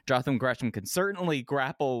 Jonathan Gresham can certainly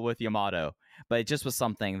grapple with Yamato, but it just was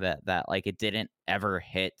something that like it didn't ever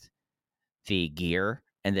hit the gear,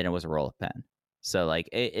 and then it was a roll-up pin. So like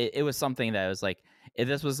it was something that was like, if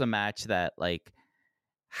this was a match that like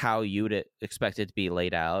how you would expect it to be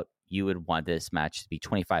laid out, you would want this match to be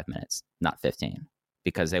 25 minutes, not 15.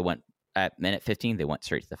 Because they went at minute 15, they went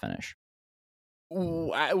straight to the finish.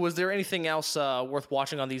 Was there anything else worth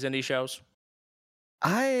watching on these indie shows?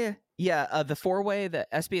 The 4-way, the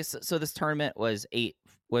SBS. So this tournament was eight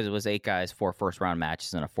guys, 4 first round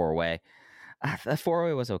matches in a 4-way. The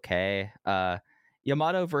 4-way was okay.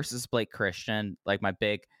 Yamato versus Blake Christian. Like my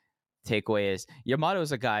big takeaway is Yamato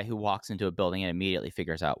is a guy who walks into a building and immediately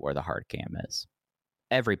figures out where the hard cam is.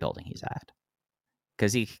 Every building he's at.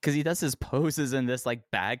 Because he does his poses in this like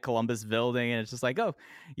bad Columbus building, and it's just like, oh,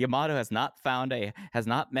 Yamato has not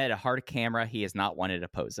met a hard camera he has not wanted to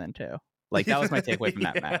pose into. Like that was my takeaway from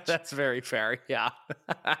that match. That's very fair. Yeah.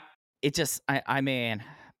 It just, I mean,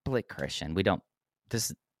 Blake Christian,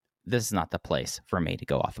 this is not the place for me to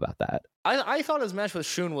go off about that. I thought his match with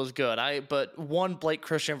Shun was good. But one Blake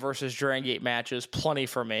Christian versus Dragon Gate match is plenty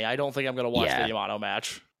for me. I don't think I'm going to watch the Yamato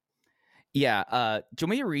match. Yeah, do you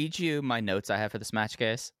want me to read you my notes I have for this match,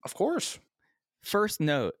 guys? Of course. First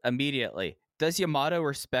note, immediately. Does Yamato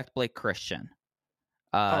respect Blake Christian?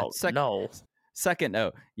 No. Second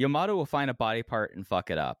note, Yamato will find a body part and fuck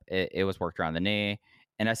it up. It was worked around the knee.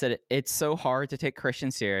 And I said, it's so hard to take Christian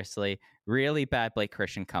seriously. Really bad Blake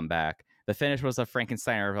Christian comeback. The finish was a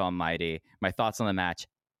Frankensteiner of Almighty. My thoughts on the match,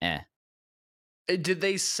 Did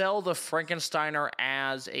they sell the Frankensteiner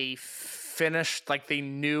as a finish, like they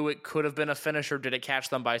knew it could have been a finish, or did it catch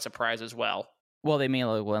them by surprise as well? Well, they mean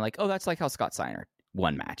like, oh, that's like how Scott Steiner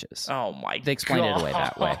won matches. Oh my! They explained it away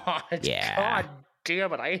that way. Yeah. God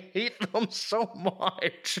damn it! I hate them so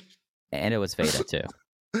much. And it was Veda too.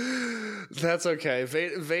 That's okay.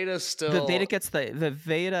 Veda still. The Veda gets the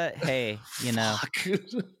Veda. Hey, you know.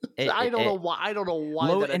 I don't know why. I don't know why.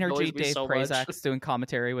 Low that energy Dave so Prazak's doing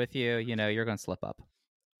commentary with you. You know, you're going to slip up.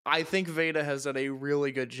 I think Veda has done a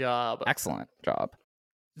really good job. Excellent job.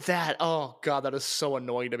 Oh god, that is so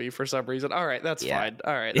annoying to me for some reason. All right, that's fine.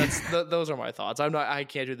 All right, those are my thoughts. I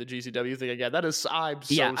can't do the GCW thing again. I'm so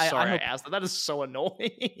sorry I asked that. That is so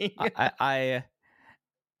annoying.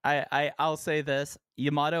 I'll say this.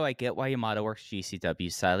 Yamato, I get why Yamato works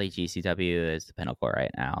GCW. Sadly, GCW is the pinnacle right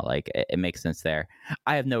now. Like, it makes sense there.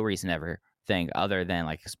 I have no reason to ever think, other than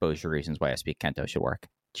like exposure reasons, why SB Kento should work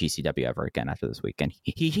GCW ever again after this weekend.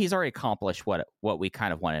 He's already accomplished what we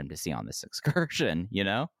kind of wanted him to see on this excursion, you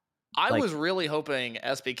know? I was really hoping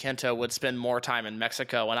SB Kento would spend more time in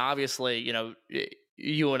Mexico, and obviously, you know,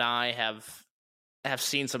 you and I have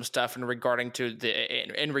seen some stuff in regards to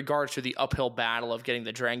the uphill battle of getting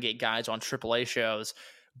the Dragon Gate guys on AAA shows.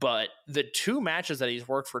 But the 2 matches that he's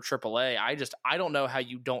worked for AAA, I don't know how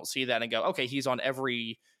you don't see that and go, okay, he's on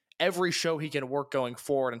every show he can work going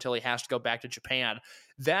forward until he has to go back to Japan.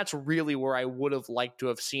 That's really where I would have liked to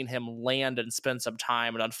have seen him land and spend some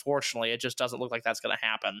time. And unfortunately, it just doesn't look like that's going to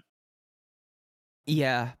happen.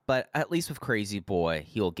 Yeah, but at least with Crazy Boy,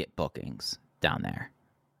 he'll get bookings down there,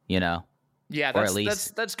 you know? Yeah,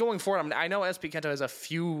 that's going forward. I mean, I know SB Kento has a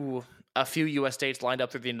few U.S. dates lined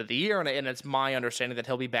up through the end of the year, and it's my understanding that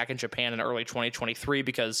he'll be back in Japan in early 2023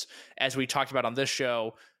 because, as we talked about on this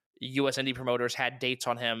show, U.S. indie promoters had dates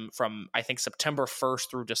on him from, I think, September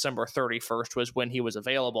 1st through December 31st was when he was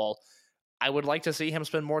available. I would like to see him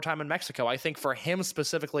spend more time in Mexico. I think for him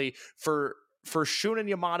specifically, for Shun and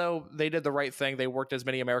Yamato, they did the right thing. They worked as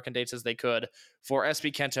many American dates as they could. For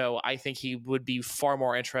SB Kento, I think he would be far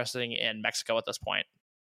more interesting in Mexico at this point.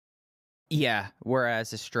 Yeah,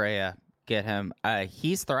 whereas Estrella, get him,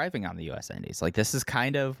 he's thriving on the U.S. Indies. Like, this is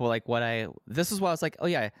kind of like this is why I was like, oh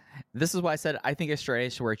yeah, this is why I said I think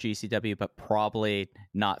Estrella should work GCW, but probably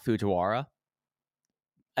not Fujiwara.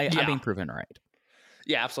 I'm being proven right.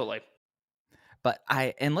 Yeah, absolutely. But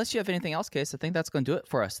unless you have anything else, Case, I think that's going to do it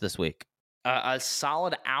for us this week. A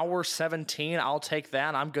solid hour 17. I'll take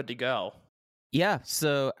that. I'm good to go. Yeah.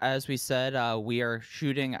 So as we said, we are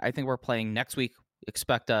shooting. I think we're playing next week.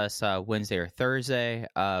 Expect us Wednesday or Thursday.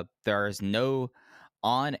 There is no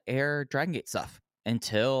on-air Dragon Gate stuff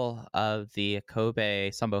until the Kobe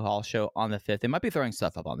Sambo Hall show on the 5th. They might be throwing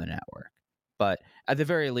stuff up on the network. But at the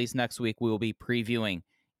very least, next week, we will be previewing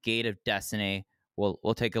Gate of Destiny.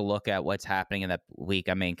 We'll take a look at what's happening in that week.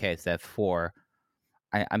 I mean, Case, they have 4.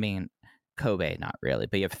 I mean, Kobe, not really,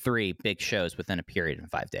 but you have 3 big shows within a period of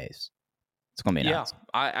 5 days. It's going to be nuts.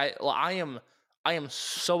 Yeah, I am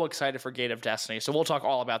so excited for Gate of Destiny. So we'll talk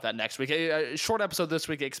all about that next week. A short episode this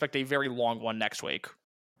week. Expect a very long one next week.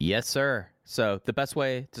 Yes, sir. So the best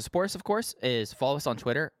way to support us, of course, is follow us on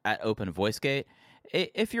Twitter at OpenVoiceGate.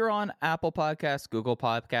 If you're on Apple Podcasts, Google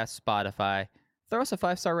Podcasts, Spotify, throw us a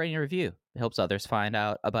 5-star rating and review. It helps others find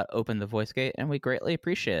out about Open the Voice Gate, and we greatly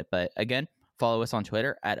appreciate it. But again, follow us on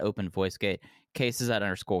Twitter at OpenVoiceGate. Case is at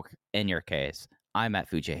 _ in your case. I'm at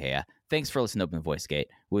Fujihaya. Thanks for listening to Open Voice Gate.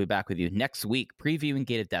 We'll be back with you next week previewing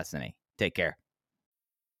Gate of Destiny. Take care.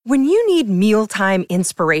 When you need mealtime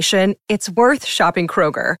inspiration, it's worth shopping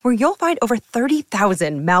Kroger, where you'll find over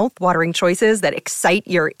 30,000 mouth-watering choices that excite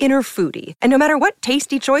your inner foodie. And no matter what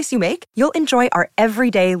tasty choice you make, you'll enjoy our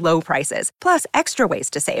everyday low prices, plus extra ways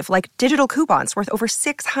to save, like digital coupons worth over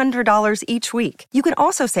 $600 each week. You can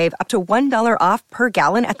also save up to $1 off per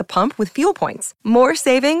gallon at the pump with fuel points. More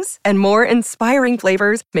savings and more inspiring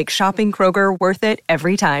flavors make shopping Kroger worth it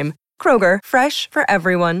every time. Kroger, fresh for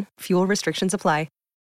everyone. Fuel restrictions apply.